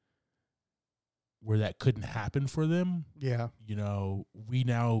happened where that couldn't happen for them. Yeah. You know, we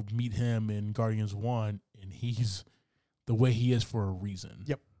now meet him in Guardians 1 and he's the way he is for a reason.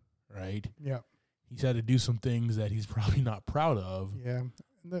 Yep. Right? Yeah. He's had to do some things that he's probably not proud of. Yeah.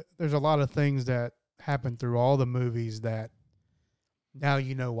 There's a lot of things that happen through all the movies that now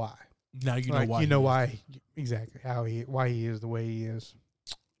you know why. Now you know why. You know why exactly why he is the way he is.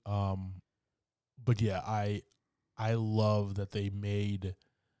 But yeah, I love that they made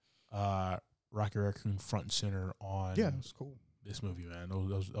Rocket Raccoon front and center on that's cool. This movie, man.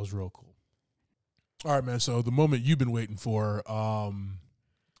 That was real cool. All right, man. So the moment you've been waiting for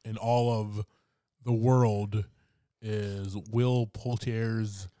in all of the world is Will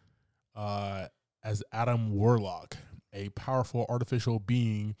Poulter's as Adam Warlock, a powerful artificial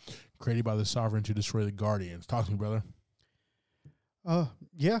being created by the Sovereign to destroy the Guardians. Talk to me, brother.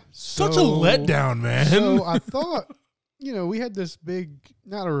 Yeah. Such a letdown, man. So I thought, you know, we had this big,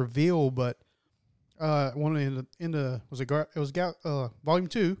 not a reveal, but one in the volume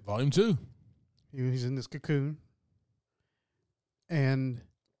 2. Volume 2. He's in this cocoon, and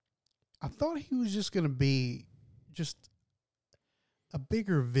I thought he was just going to be just a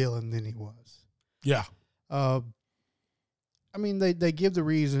bigger villain than he was. Yeah. I mean, they give the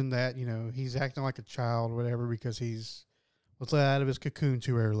reason that, you know, he's acting like a child or whatever because was let out of his cocoon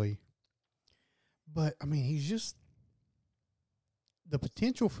too early. But, I mean, he's just, the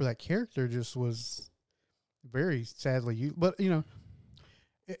potential for that character just was very sadly, but, you know,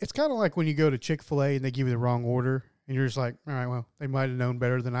 it's kind of like when you go to Chick-fil-A and they give you the wrong order and you're just like, all right, well, they might have known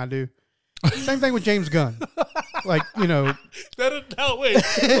better than I do. Same thing with James Gunn. Like, you know. Wait.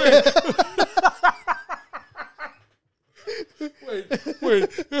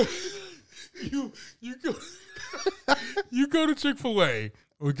 You go to Chick-fil-A,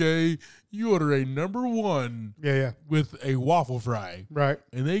 okay? You order a number 1 with a waffle fry. Right.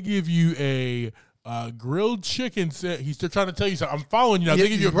 And they give you a grilled chicken. He's still trying to tell you something. I'm following you now. They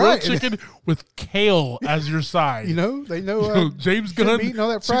give you a grilled chicken with kale as your side. You know, they know James Gunn eating all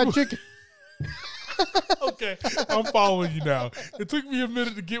that fried chicken. Okay, I'm following you now. It took me a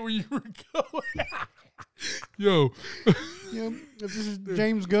minute to get where you were going. Yo. If this is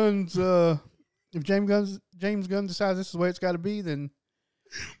James Gunn's, if James Gunn decides this is the way it's got to be, then,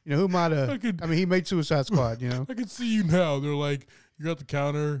 you know, who might have? I mean, he made Suicide Squad. You know, I can see you now. They're like, you're at the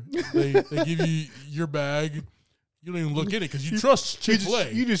counter. They give you your bag. You don't even look in it because you trust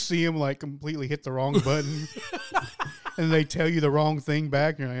Chick-fil-A. You just see him like completely hit the wrong button, and they tell you the wrong thing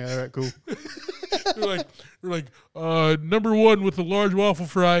back. You're like, all right, cool. They're like, number 1 with a large waffle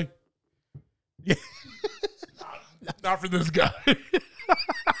fry. Yeah. Not for this guy.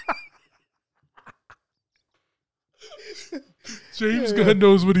 James Gunn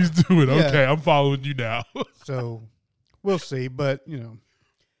knows what he's doing. Yeah. Okay, I'm following you now. So we'll see. But,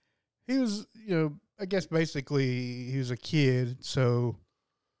 he was, I guess basically he was a kid. So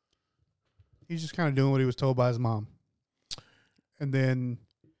he's just kind of doing what he was told by his mom. And then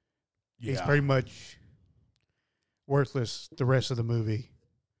he's pretty much worthless the rest of the movie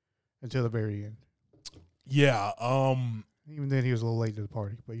until the very end. Yeah. Even then, he was a little late to the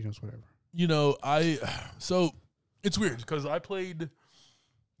party, but it's whatever. So it's weird because I played,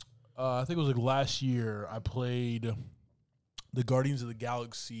 I think it was like last year, I played the Guardians of the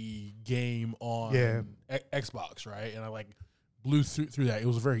Galaxy game on Xbox, right? And I blew through that. It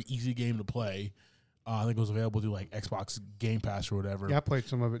was a very easy game to play. I think it was available through Xbox Game Pass or whatever. Yeah, I played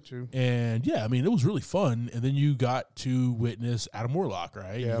some of it too. And yeah, I mean, it was really fun. And then you got to witness Adam Warlock,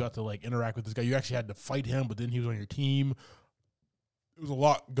 right? Yeah. You got to interact with this guy. You actually had to fight him, but then he was on your team. There was a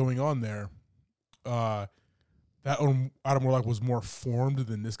lot going on there. That Adam Warlock was more formed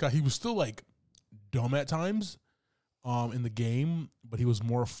than this guy. He was still dumb at times in the game, but he was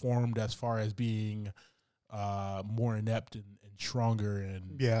more formed as far as being more inept and stronger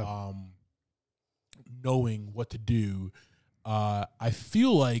and knowing what to do. I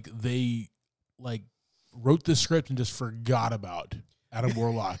feel like they wrote this script and just forgot about Adam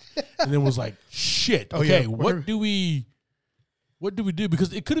Warlock and then was like, shit, okay, what do we do?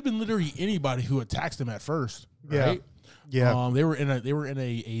 Because it could have been literally anybody who attacks them at first, right? Yeah. They were in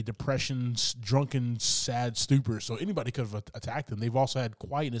a depression, drunken, sad stupor. So anybody could have attacked them. They've also had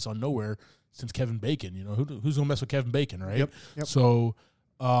quietness on Nowhere since Kevin Bacon. Who's gonna mess with Kevin Bacon, right? Yep. So,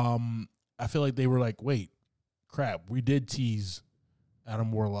 I feel like they were like, wait, crap, we did tease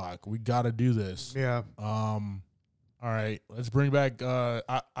Adam Warlock. We got to do this. Yeah. All right, let's bring back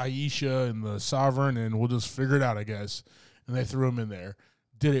Aisha and the Sovereign, and we'll just figure it out, I guess. And they threw him in there.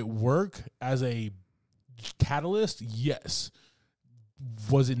 Did it work as a catalyst? Yes.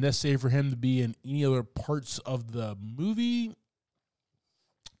 Was it necessary for him to be in any other parts of the movie?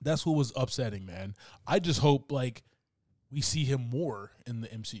 That's what was upsetting, man. I just hope we see him more in the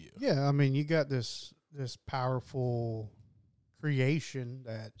MCU. Yeah, I mean, you got this powerful creation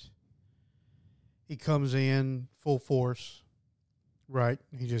that he comes in full force, right?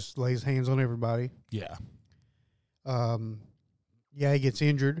 He just lays hands on everybody. Yeah. He gets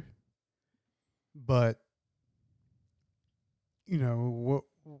injured, but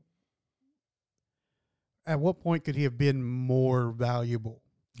at what point could he have been more valuable?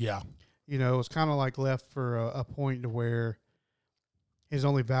 Yeah. It's kind of left for a point to where his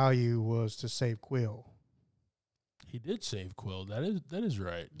only value was to save Quill. He did save Quill. That is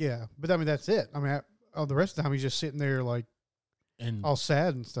right. Yeah, but I mean that's it. I mean, the rest of the time he's just sitting there and all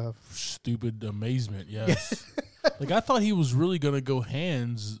sad and stuff. Stupid amazement. Yes. I thought he was really gonna go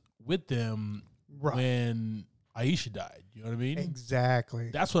hands with them when Aisha died. You know what I mean? Exactly.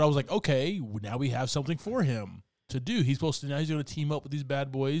 That's what I was like. Okay, now we have something for him to do. He's going to team up with these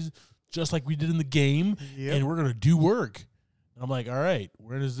bad boys, just like we did in the game, and we're going to do work. And I'm like, all right,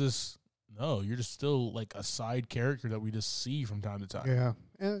 where does this? No, you're just still a side character that we just see from time to time. Yeah,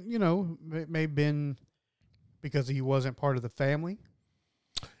 and it may have been because he wasn't part of the family.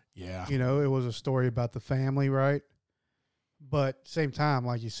 Yeah, it was a story about the family, right? But same time,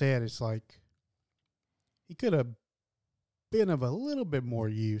 like you said, it's he could have been of a little bit more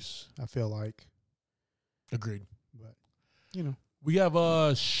use. I feel like. Agreed. But we have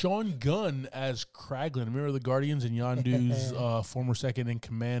Sean Gunn as Kraglin. Remember the Guardians and Yondu's former second in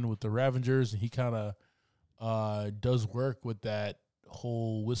command with the Ravengers, and he kind of does work with that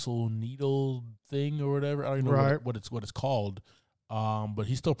whole whistle needle thing or whatever. I don't even know what it's called. But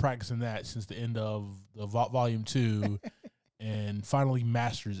he's still practicing that since the end of the Volume 2 and finally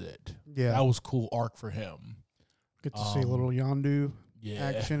masters it. Yeah. That was a cool arc for him. Get to see a little Yondu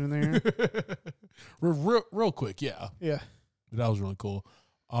action in there. real quick, yeah. Yeah. That was really cool.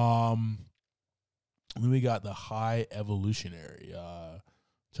 Then we got the High Evolutionary.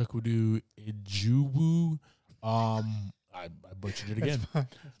 Chukwudu Ijubu. I butchered it again.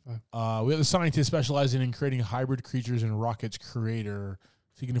 That's fine. We have the scientist specializing in creating hybrid creatures and rockets creator,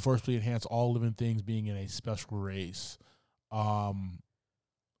 seeking to forcibly enhance all living things being in a special race. I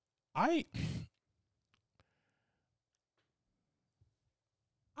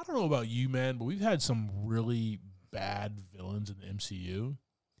don't know about you, man, but we've had some really bad villains in the MCU,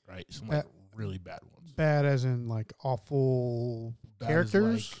 right? Some really bad ones. Bad as in awful Bad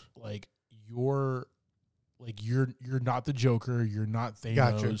characters. You're not the Joker. You're not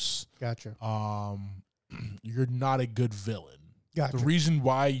Thanos. Gotcha. You're not a good villain. Gotcha. The reason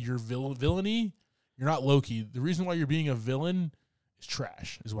why you're villainy, you're not Loki. The reason why you're being a villain is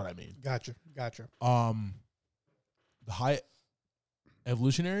trash, is what I mean. Gotcha. The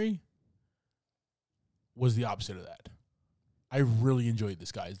Evolutionary was the opposite of that. I really enjoyed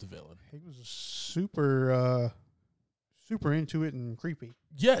this guy as the villain. He was super into it and creepy.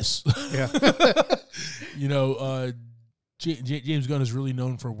 Yes. Yeah. You know, James Gunn is really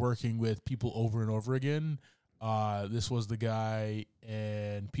known for working with people over and over again. This was the guy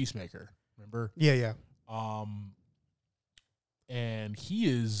in Peacemaker, remember? Yeah. And he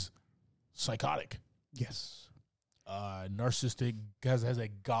is psychotic. Yes. Narcissistic, has a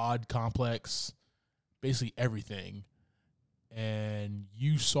god complex, basically everything. And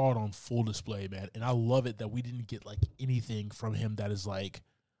you saw it on full display, man. And I love it that we didn't get like anything from him that is like,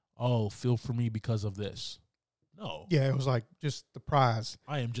 oh, feel for me because of this. No. Yeah, it was like just the prize.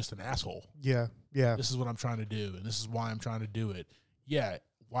 I am just an asshole. Yeah. This is what I'm trying to do, and this is why I'm trying to do it. Yeah,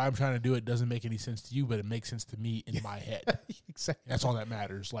 why I'm trying to do it doesn't make any sense to you, but it makes sense to me in my head. Exactly. That's all that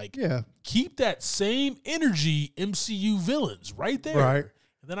matters. Like, keep that same energy, MCU villains, right there. Right.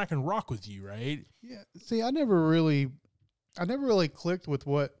 And then I can rock with you, right? Yeah. See, I never really clicked with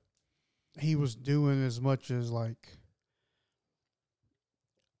what he was doing as much as like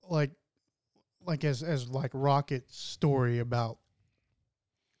as like Rocket's story about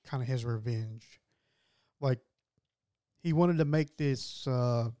kind of his revenge. Like he wanted to make this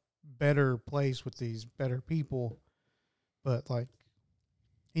better place with these better people, but like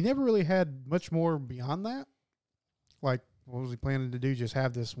he never really had much more beyond that. Like, what was he planning to do? Just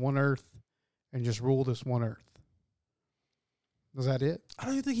have this one Earth and just rule this one Earth? Was that it? I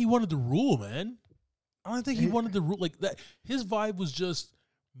don't even think he wanted to rule, man. I don't think he wanted to rule like that. His vibe was just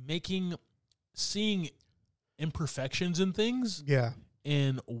seeing imperfections in things. Yeah.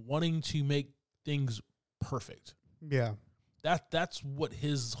 And wanting to make things perfect. Yeah. That's what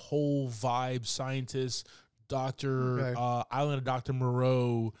his whole vibe, scientist, doctor, Island of Dr.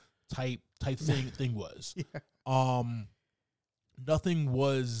 Moreau type thing was. Yeah. Nothing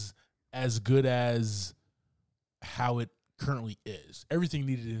was as good as how it currently is. Everything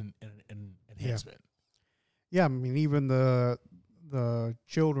needed an enhancement. Yeah, I mean, even the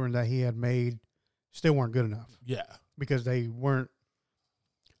children that he had made still weren't good enough. Yeah. Because they weren't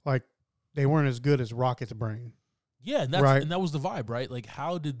as good as Rocket's brain. Yeah, and that was the vibe, right? Like,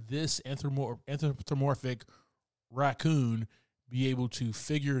 how did this anthropomorphic raccoon be able to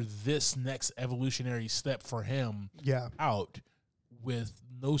figure this next evolutionary step for him out with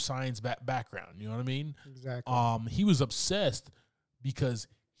no science background? You know what I mean? Exactly. He was obsessed because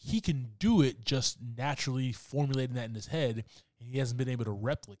he can do it just naturally formulating that in his head, and he hasn't been able to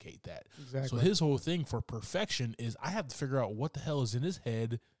replicate that. Exactly. So his whole thing for perfection is I have to figure out what the hell is in his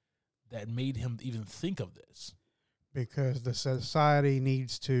head that made him even think of this. Because the society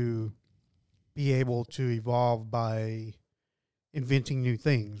needs to be able to evolve by inventing new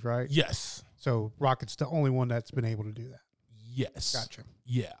things, right? Yes. So Rocket's the only one that's been able to do that. Yes. Gotcha.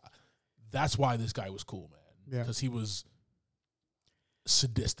 Yeah. That's why this guy was cool, man. Yeah. Because he was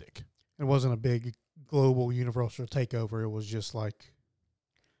sadistic. It wasn't a big global universal takeover. It was just like,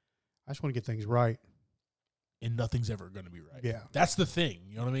 I just want to get things right. And nothing's ever going to be right. Yeah. That's the thing.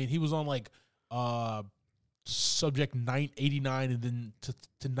 You know what I mean? He was on like subject 89 and then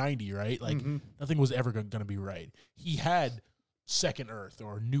to 90, right? Like nothing was ever going to be right. He had Second Earth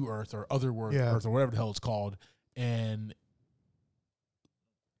or New Earth or Other Earth or whatever the hell it's called. And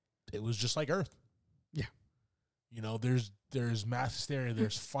it was just like Earth. Yeah. You know, there's mass hysteria,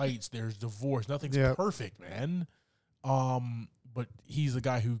 there's fights, there's divorce. Nothing's perfect, man. But he's the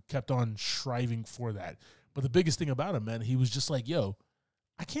guy who kept on striving for that. But the biggest thing about him, man, he was just like, yo,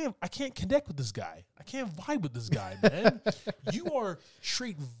 I can't connect with this guy. I can't vibe with this guy, man. You are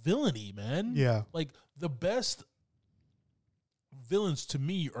straight villainy, man. Yeah. Like, the best villains to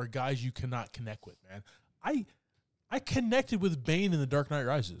me are guys you cannot connect with, man. I connected with Bane in The Dark Knight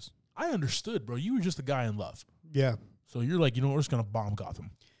Rises. I understood, bro. You were just a guy in love. Yeah. So you're like, you know, we're just going to bomb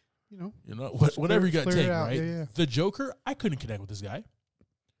Gotham. You know, whatever you got to take, right? Yeah. The Joker, I couldn't connect with this guy.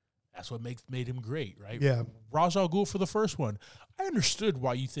 That's what made him great, right? Yeah. Ra's al Ghul for the first one. I understood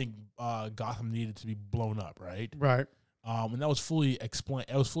why you think Gotham needed to be blown up, right? Right. And that was fully explained.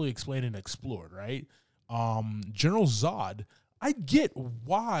 That was fully explained and explored, right? General Zod, I get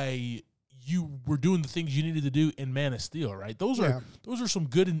why you were doing the things you needed to do in Man of Steel, right? Those are some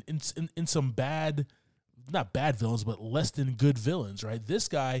good and some bad, not bad villains, but less than good villains, right? This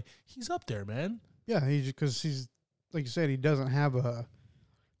guy, he's up there, man. Yeah, because he's like you said, he doesn't have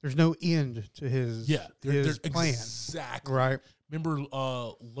there's no end to his his plan. Exactly. Right. Remember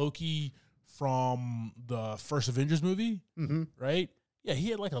Loki from the first Avengers movie? Mm-hmm. Right? Yeah, he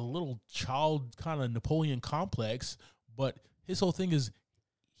had like a little child kind of Napoleon complex, but his whole thing is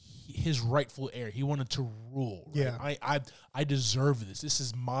his rightful heir. He wanted to rule. Right? Yeah. I deserve this. This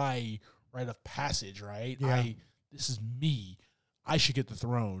is my rite of passage, right? Yeah. This is me. I should get the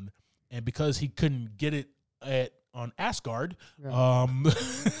throne. And because he couldn't get it on Asgard, Yeah.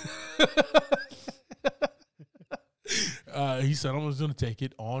 He said, "I'm just going to take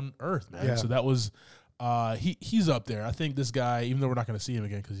it on Earth, man." Yeah. So that was he's up there. I think this guy, even though we're not going to see him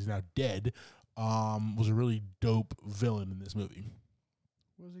again because he's now dead, was a really dope villain in this movie.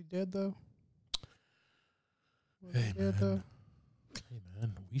 Was he dead though? Was Hey, he dead man. though? Hey,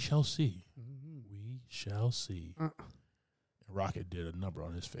 man, we shall see. Mm-hmm. We shall see. Rocket did a number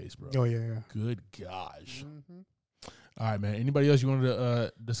on his face, bro. Oh yeah. Good gosh. Mm-hmm. All right, man. Anybody else you wanted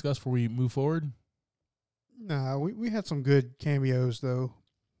to discuss before we move forward? Nah, we had some good cameos though,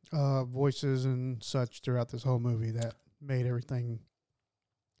 voices and such throughout this whole movie that made everything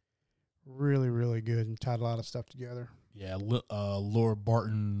really, really good and tied a lot of stuff together. Yeah, Laura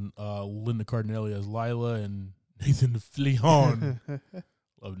Barton, Linda Cardinelli as Lila, and Nathan Fillion.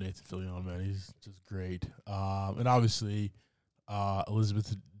 Love Nathan Fillion, man. He's just great. And obviously,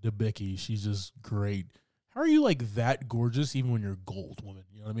 Elizabeth Debicki, she's just great. How are you like that gorgeous even when you're gold, woman?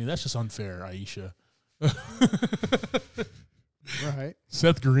 You know what I mean? That's just unfair, Aisha. Right.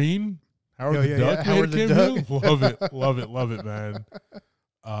 Seth Green, Howard the Duck, Howard the Duck. love it, man.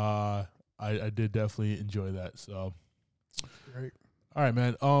 I did definitely enjoy that. So, Great. all right,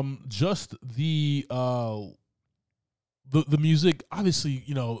 man. Just the music. Obviously,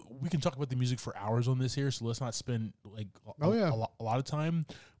 you know, we can talk about the music for hours on this here, so let's not spend like a lot of time.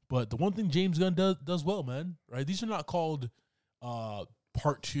 But the one thing James Gunn does well, man, right? These are not called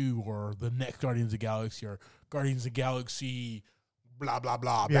Part 2 or the next Guardians of the Galaxy or Guardians of the Galaxy, blah, blah,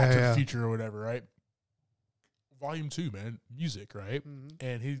 blah, Back to the Future or whatever, right? Volume 2, man, music, right? Mm-hmm.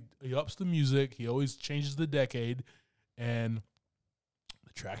 And he ups the music. He always changes the decade, and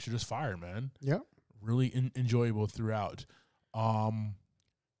the tracks are just fire, man. Yeah. Really enjoyable throughout.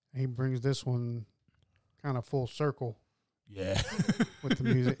 He brings this one kind of full circle. Yeah. With the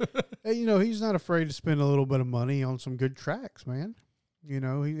music. Hey, you know, he's not afraid to spend a little bit of money on some good tracks, man. You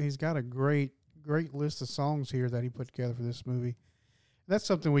know, he's got a great list of songs here that he put together for this movie. That's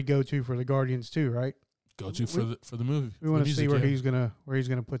something we go to for the Guardians too, right? For the movie. We want to see where he's gonna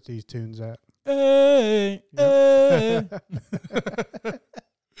put these tunes at. Hey, hey.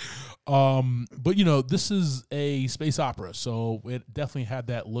 But you know, this is a space opera, so it definitely had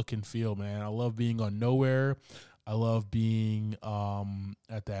that look and feel, man. I love being on Nowhere. I love being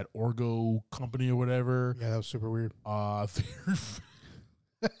at that Orgo company or whatever. Yeah, that was super weird. All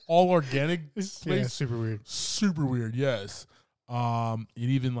organic space. Yeah, super weird. Super weird, yes. And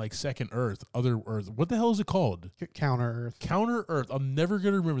even like Second Earth, Other Earth. What the hell is it called? Counter Earth. Counter Earth. I'm never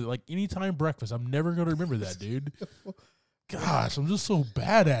going to remember that. Like Anytime Breakfast, I'm never going to remember that, dude. Gosh, I'm just so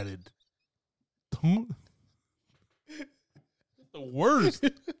bad at it. The worst.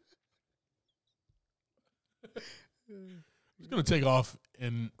 He's going to take off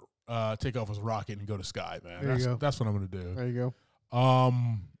his rocket and go to Sky, man. That's what I'm going to do. There you go.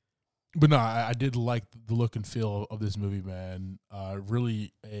 But no, I did like the look and feel of this movie, man.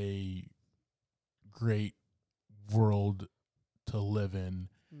 Really a great world to live in.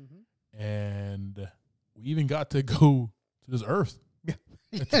 Mm-hmm. And we even got to go to this Earth. Yeah,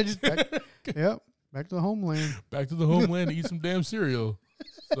 just back to the homeland. Back to the homeland to eat some damn cereal.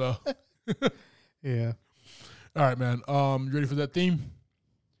 So, yeah. All right, man. You ready for that theme?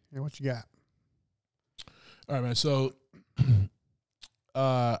 Yeah, what you got? All right, man. So,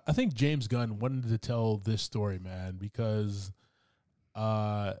 I think James Gunn wanted to tell this story, man, because,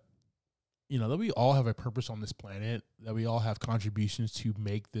 you know, that we all have a purpose on this planet, that we all have contributions to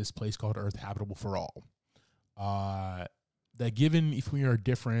make this place called Earth habitable for all. That given if we are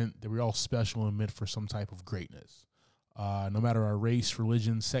different, that we're all special and meant for some type of greatness. No matter our race,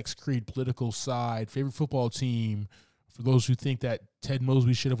 religion, sex, creed, political side, favorite football team. For those who think that Ted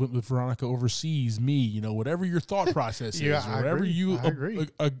Mosby should have went with Veronica overseas, me, you know, whatever your thought process is, or whatever you agree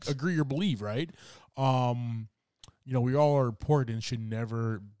or believe, right? You know, we all are important and should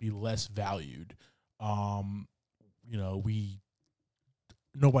never be less valued. You know,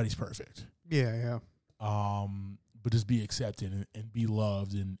 nobody's perfect. Yeah. But just be accepted and be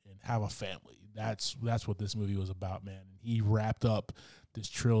loved and have a family. That's what this movie was about, man. And he wrapped up this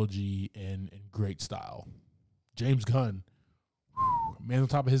trilogy in great style. James Gunn, man on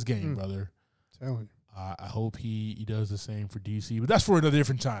top of his game, brother. Telling. I hope he does the same for DC, but that's for another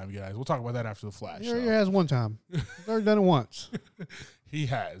different time, guys. We'll talk about that after the Flash. He has one time. He's already done it once. He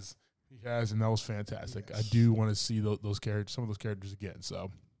has, and that was fantastic. Yes. I do want to see those characters, some of those characters again.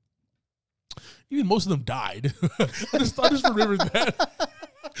 So, even most of them died. I just remembered that.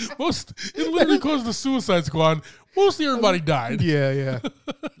 It literally caused the Suicide Squad. Mostly everybody died. Yeah.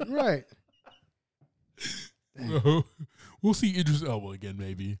 Right. So, we'll see Idris Elba again,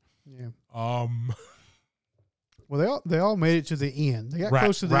 maybe. Yeah. Well, they all made it to the end. They got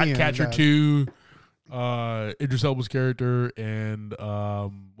close to the end. Ratcatcher 2, Idris Elba's character, and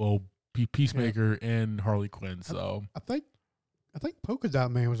Peacemaker and Harley Quinn. So I think Polka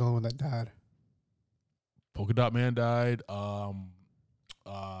Dot Man was the only one that died. Polka Dot Man died.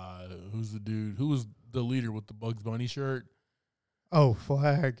 Who's the dude? Who was the leader with the Bugs Bunny shirt? Oh,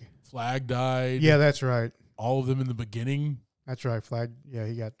 Flag. Flag died. Yeah, that's right. All of them in the beginning. That's right. Flag. Yeah,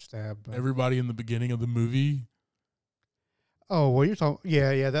 he got stabbed. But. Everybody in the beginning of the movie. Oh, well, you're talking.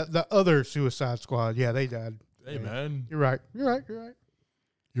 Yeah. The other Suicide Squad. Yeah, they died. Hey, man. You're right.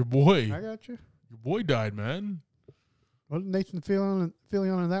 Your boy. I got you. Your boy died, man. Wasn't Nathan Fillion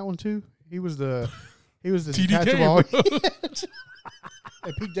in that one too? He was the TDK.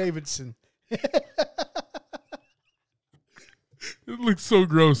 Hey, Pete Davidson. It looks so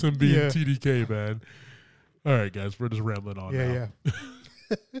gross him being TDK, man. All right, guys, we're just rambling on now.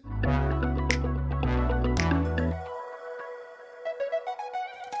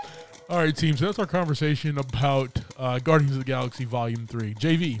 All right, team, so that's our conversation about Guardians of the Galaxy Volume 3.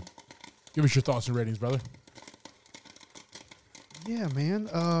 JV, give us your thoughts and ratings, brother. Yeah, man.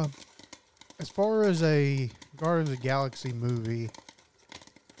 As far as a Guardians of the Galaxy movie,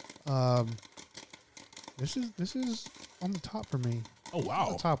 this is on the top for me. Oh, wow.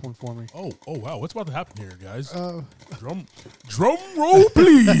 The top one for me. Oh, wow. What's about to happen here, guys? Drum roll,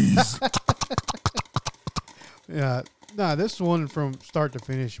 please. Yeah. No, this one from start to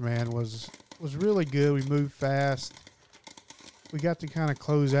finish, man, was really good. We moved fast. We got to kind of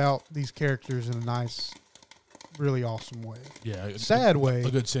close out these characters in a nice, really awesome way. Yeah. Sad way.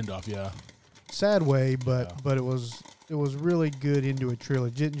 A good send-off, yeah. Sad way, but it was really good into a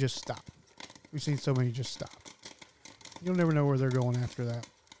trilogy. It didn't just stop. We've seen so many just stop. You'll never know where they're going after that.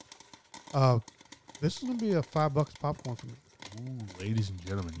 This is going to be a $5 popcorn for me. Ooh, ladies and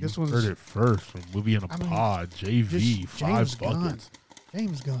gentlemen, you This heard one's- it first from Movie in a Pod. JV, James $5. Gunn.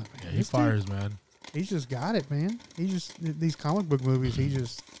 James Gunn, man. Yeah, he This fires, dude, man. he's just got it, man. These comic book movies, he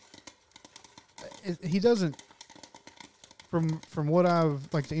doesn't, from what I've,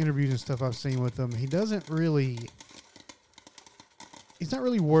 like the interviews and stuff I've seen with him, he's not really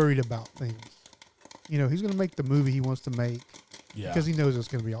worried about things. You know, he's going to make the movie he wants to make because he knows it's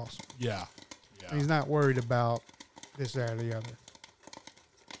going to be awesome. Yeah. And he's not worried about this, that, or the other.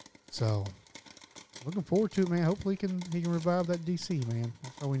 So, looking forward to it, man. Hopefully he can revive that DC, man.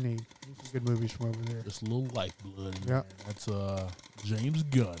 That's all we need. Need some good movies from over there. Just a little lifeblood. Yep. That's James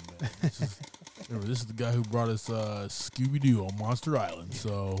Gunn, man. Remember, this is the guy who brought us Scooby-Doo on Monster Island.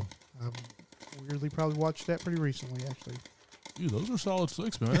 So, Weirdly, probably watched that pretty recently, actually. dude, those are solid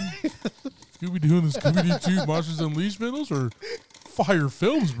flicks, man. Scooby-Doo and the Scooby-Doo 2 Monsters Unleashed, man. Those are fire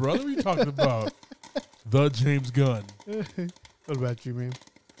films, brother. What are you talking about? The James Gunn. What about you, man?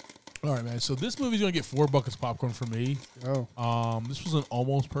 All right, man. So this movie's going to get $4 popcorn for me. Oh. This was an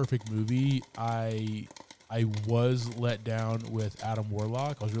almost perfect movie. I was let down with Adam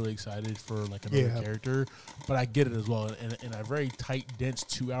Warlock. I was really excited for like another character, but I get it as well. In a very tight, dense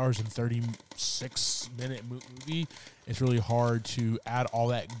 2 hours and 36-minute movie, it's really hard to add all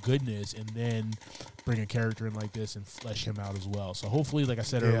that goodness and then bring a character in like this and flesh him out as well. So hopefully, like I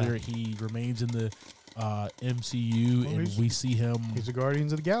said earlier, he remains in the MCU and we see him. He's a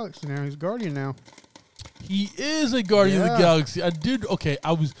Guardians of the Galaxy now. He's a Guardian now. He is a Guardian of the Galaxy. I did. Okay,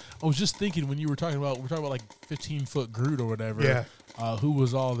 I was just thinking when you were talking about like 15-foot Groot or whatever. Yeah. Who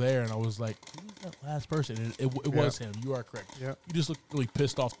was all there, and I was like, who's that last person? And it was him. You are correct. Yeah. You just looked really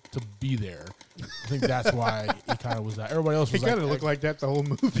pissed off to be there. I think that's why he kind of was that. Everybody else was he kind of looked like that the whole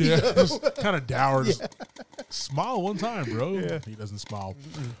movie. Yeah, just kind of dour. Just smile one time, bro. Yeah. He doesn't smile.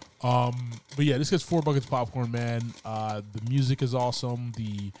 But yeah, this gets $4 popcorn, man. The music is awesome.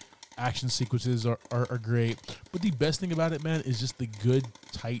 The action sequences are great. But the best thing about it, man, is just the good,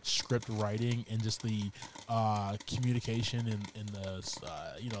 tight script writing and just the communication and the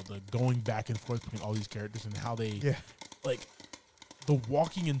the going back and forth between all these characters and how they like the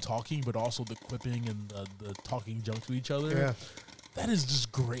walking and talking, but also the quipping and the talking junk to each other. Yeah. That is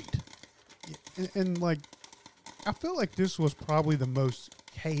just great. And like, I feel like this was probably the most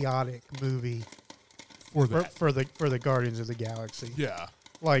chaotic movie for the Guardians of the Galaxy. Yeah.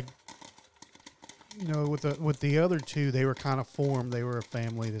 Like, you know, with the other two, they were kind of formed. They were a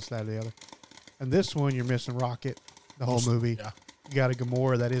family, this, that, or the other. And this one, you're missing Rocket the whole movie. Yeah. You got a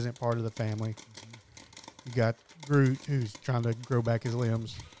Gamora that isn't part of the family. Mm-hmm. You got Groot who's trying to grow back his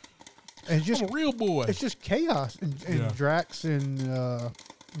limbs. And it's just I'm a real boy. It's just chaos. And Drax and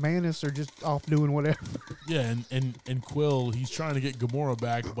Manus are just off doing whatever. Yeah, and Quill, he's trying to get Gamora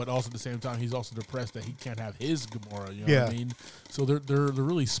back, but also at the same time, he's also depressed that he can't have his Gamora. You know what I mean? So they're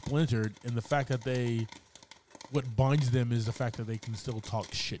really splintered, and the fact that what binds them is the fact that they can still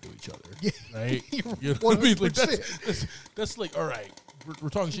talk shit to each other, right? You know what I mean? Like that's like, all right, we're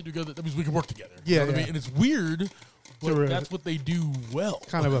talking shit together. That means we can work together. You know what I mean? And it's weird, but that's what they do well.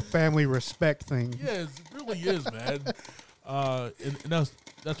 Kind of a family respect thing. Yeah, it really is, man. And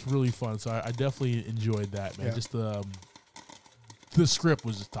that's really fun. So I definitely enjoyed that, man. Yeah. Just the script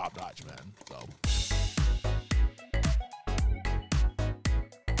was just top notch, man. So.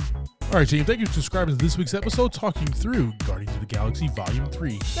 All right, team. Thank you for subscribing to this week's episode, talking through Guardians of the Galaxy Volume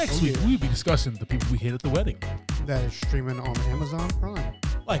 3. Next week, we'll be discussing the people we hate at the wedding. That is streaming on Amazon Prime.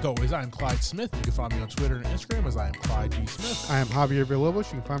 Like always, I am Clyde Smith. You can find me on Twitter and Instagram as I am Clyde G. Smith. I am Javier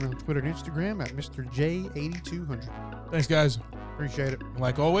Villalobos. You can find me on Twitter and Instagram at Mr. J8200. Thanks, guys. Appreciate it.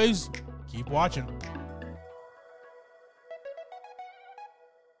 Like always, keep watching.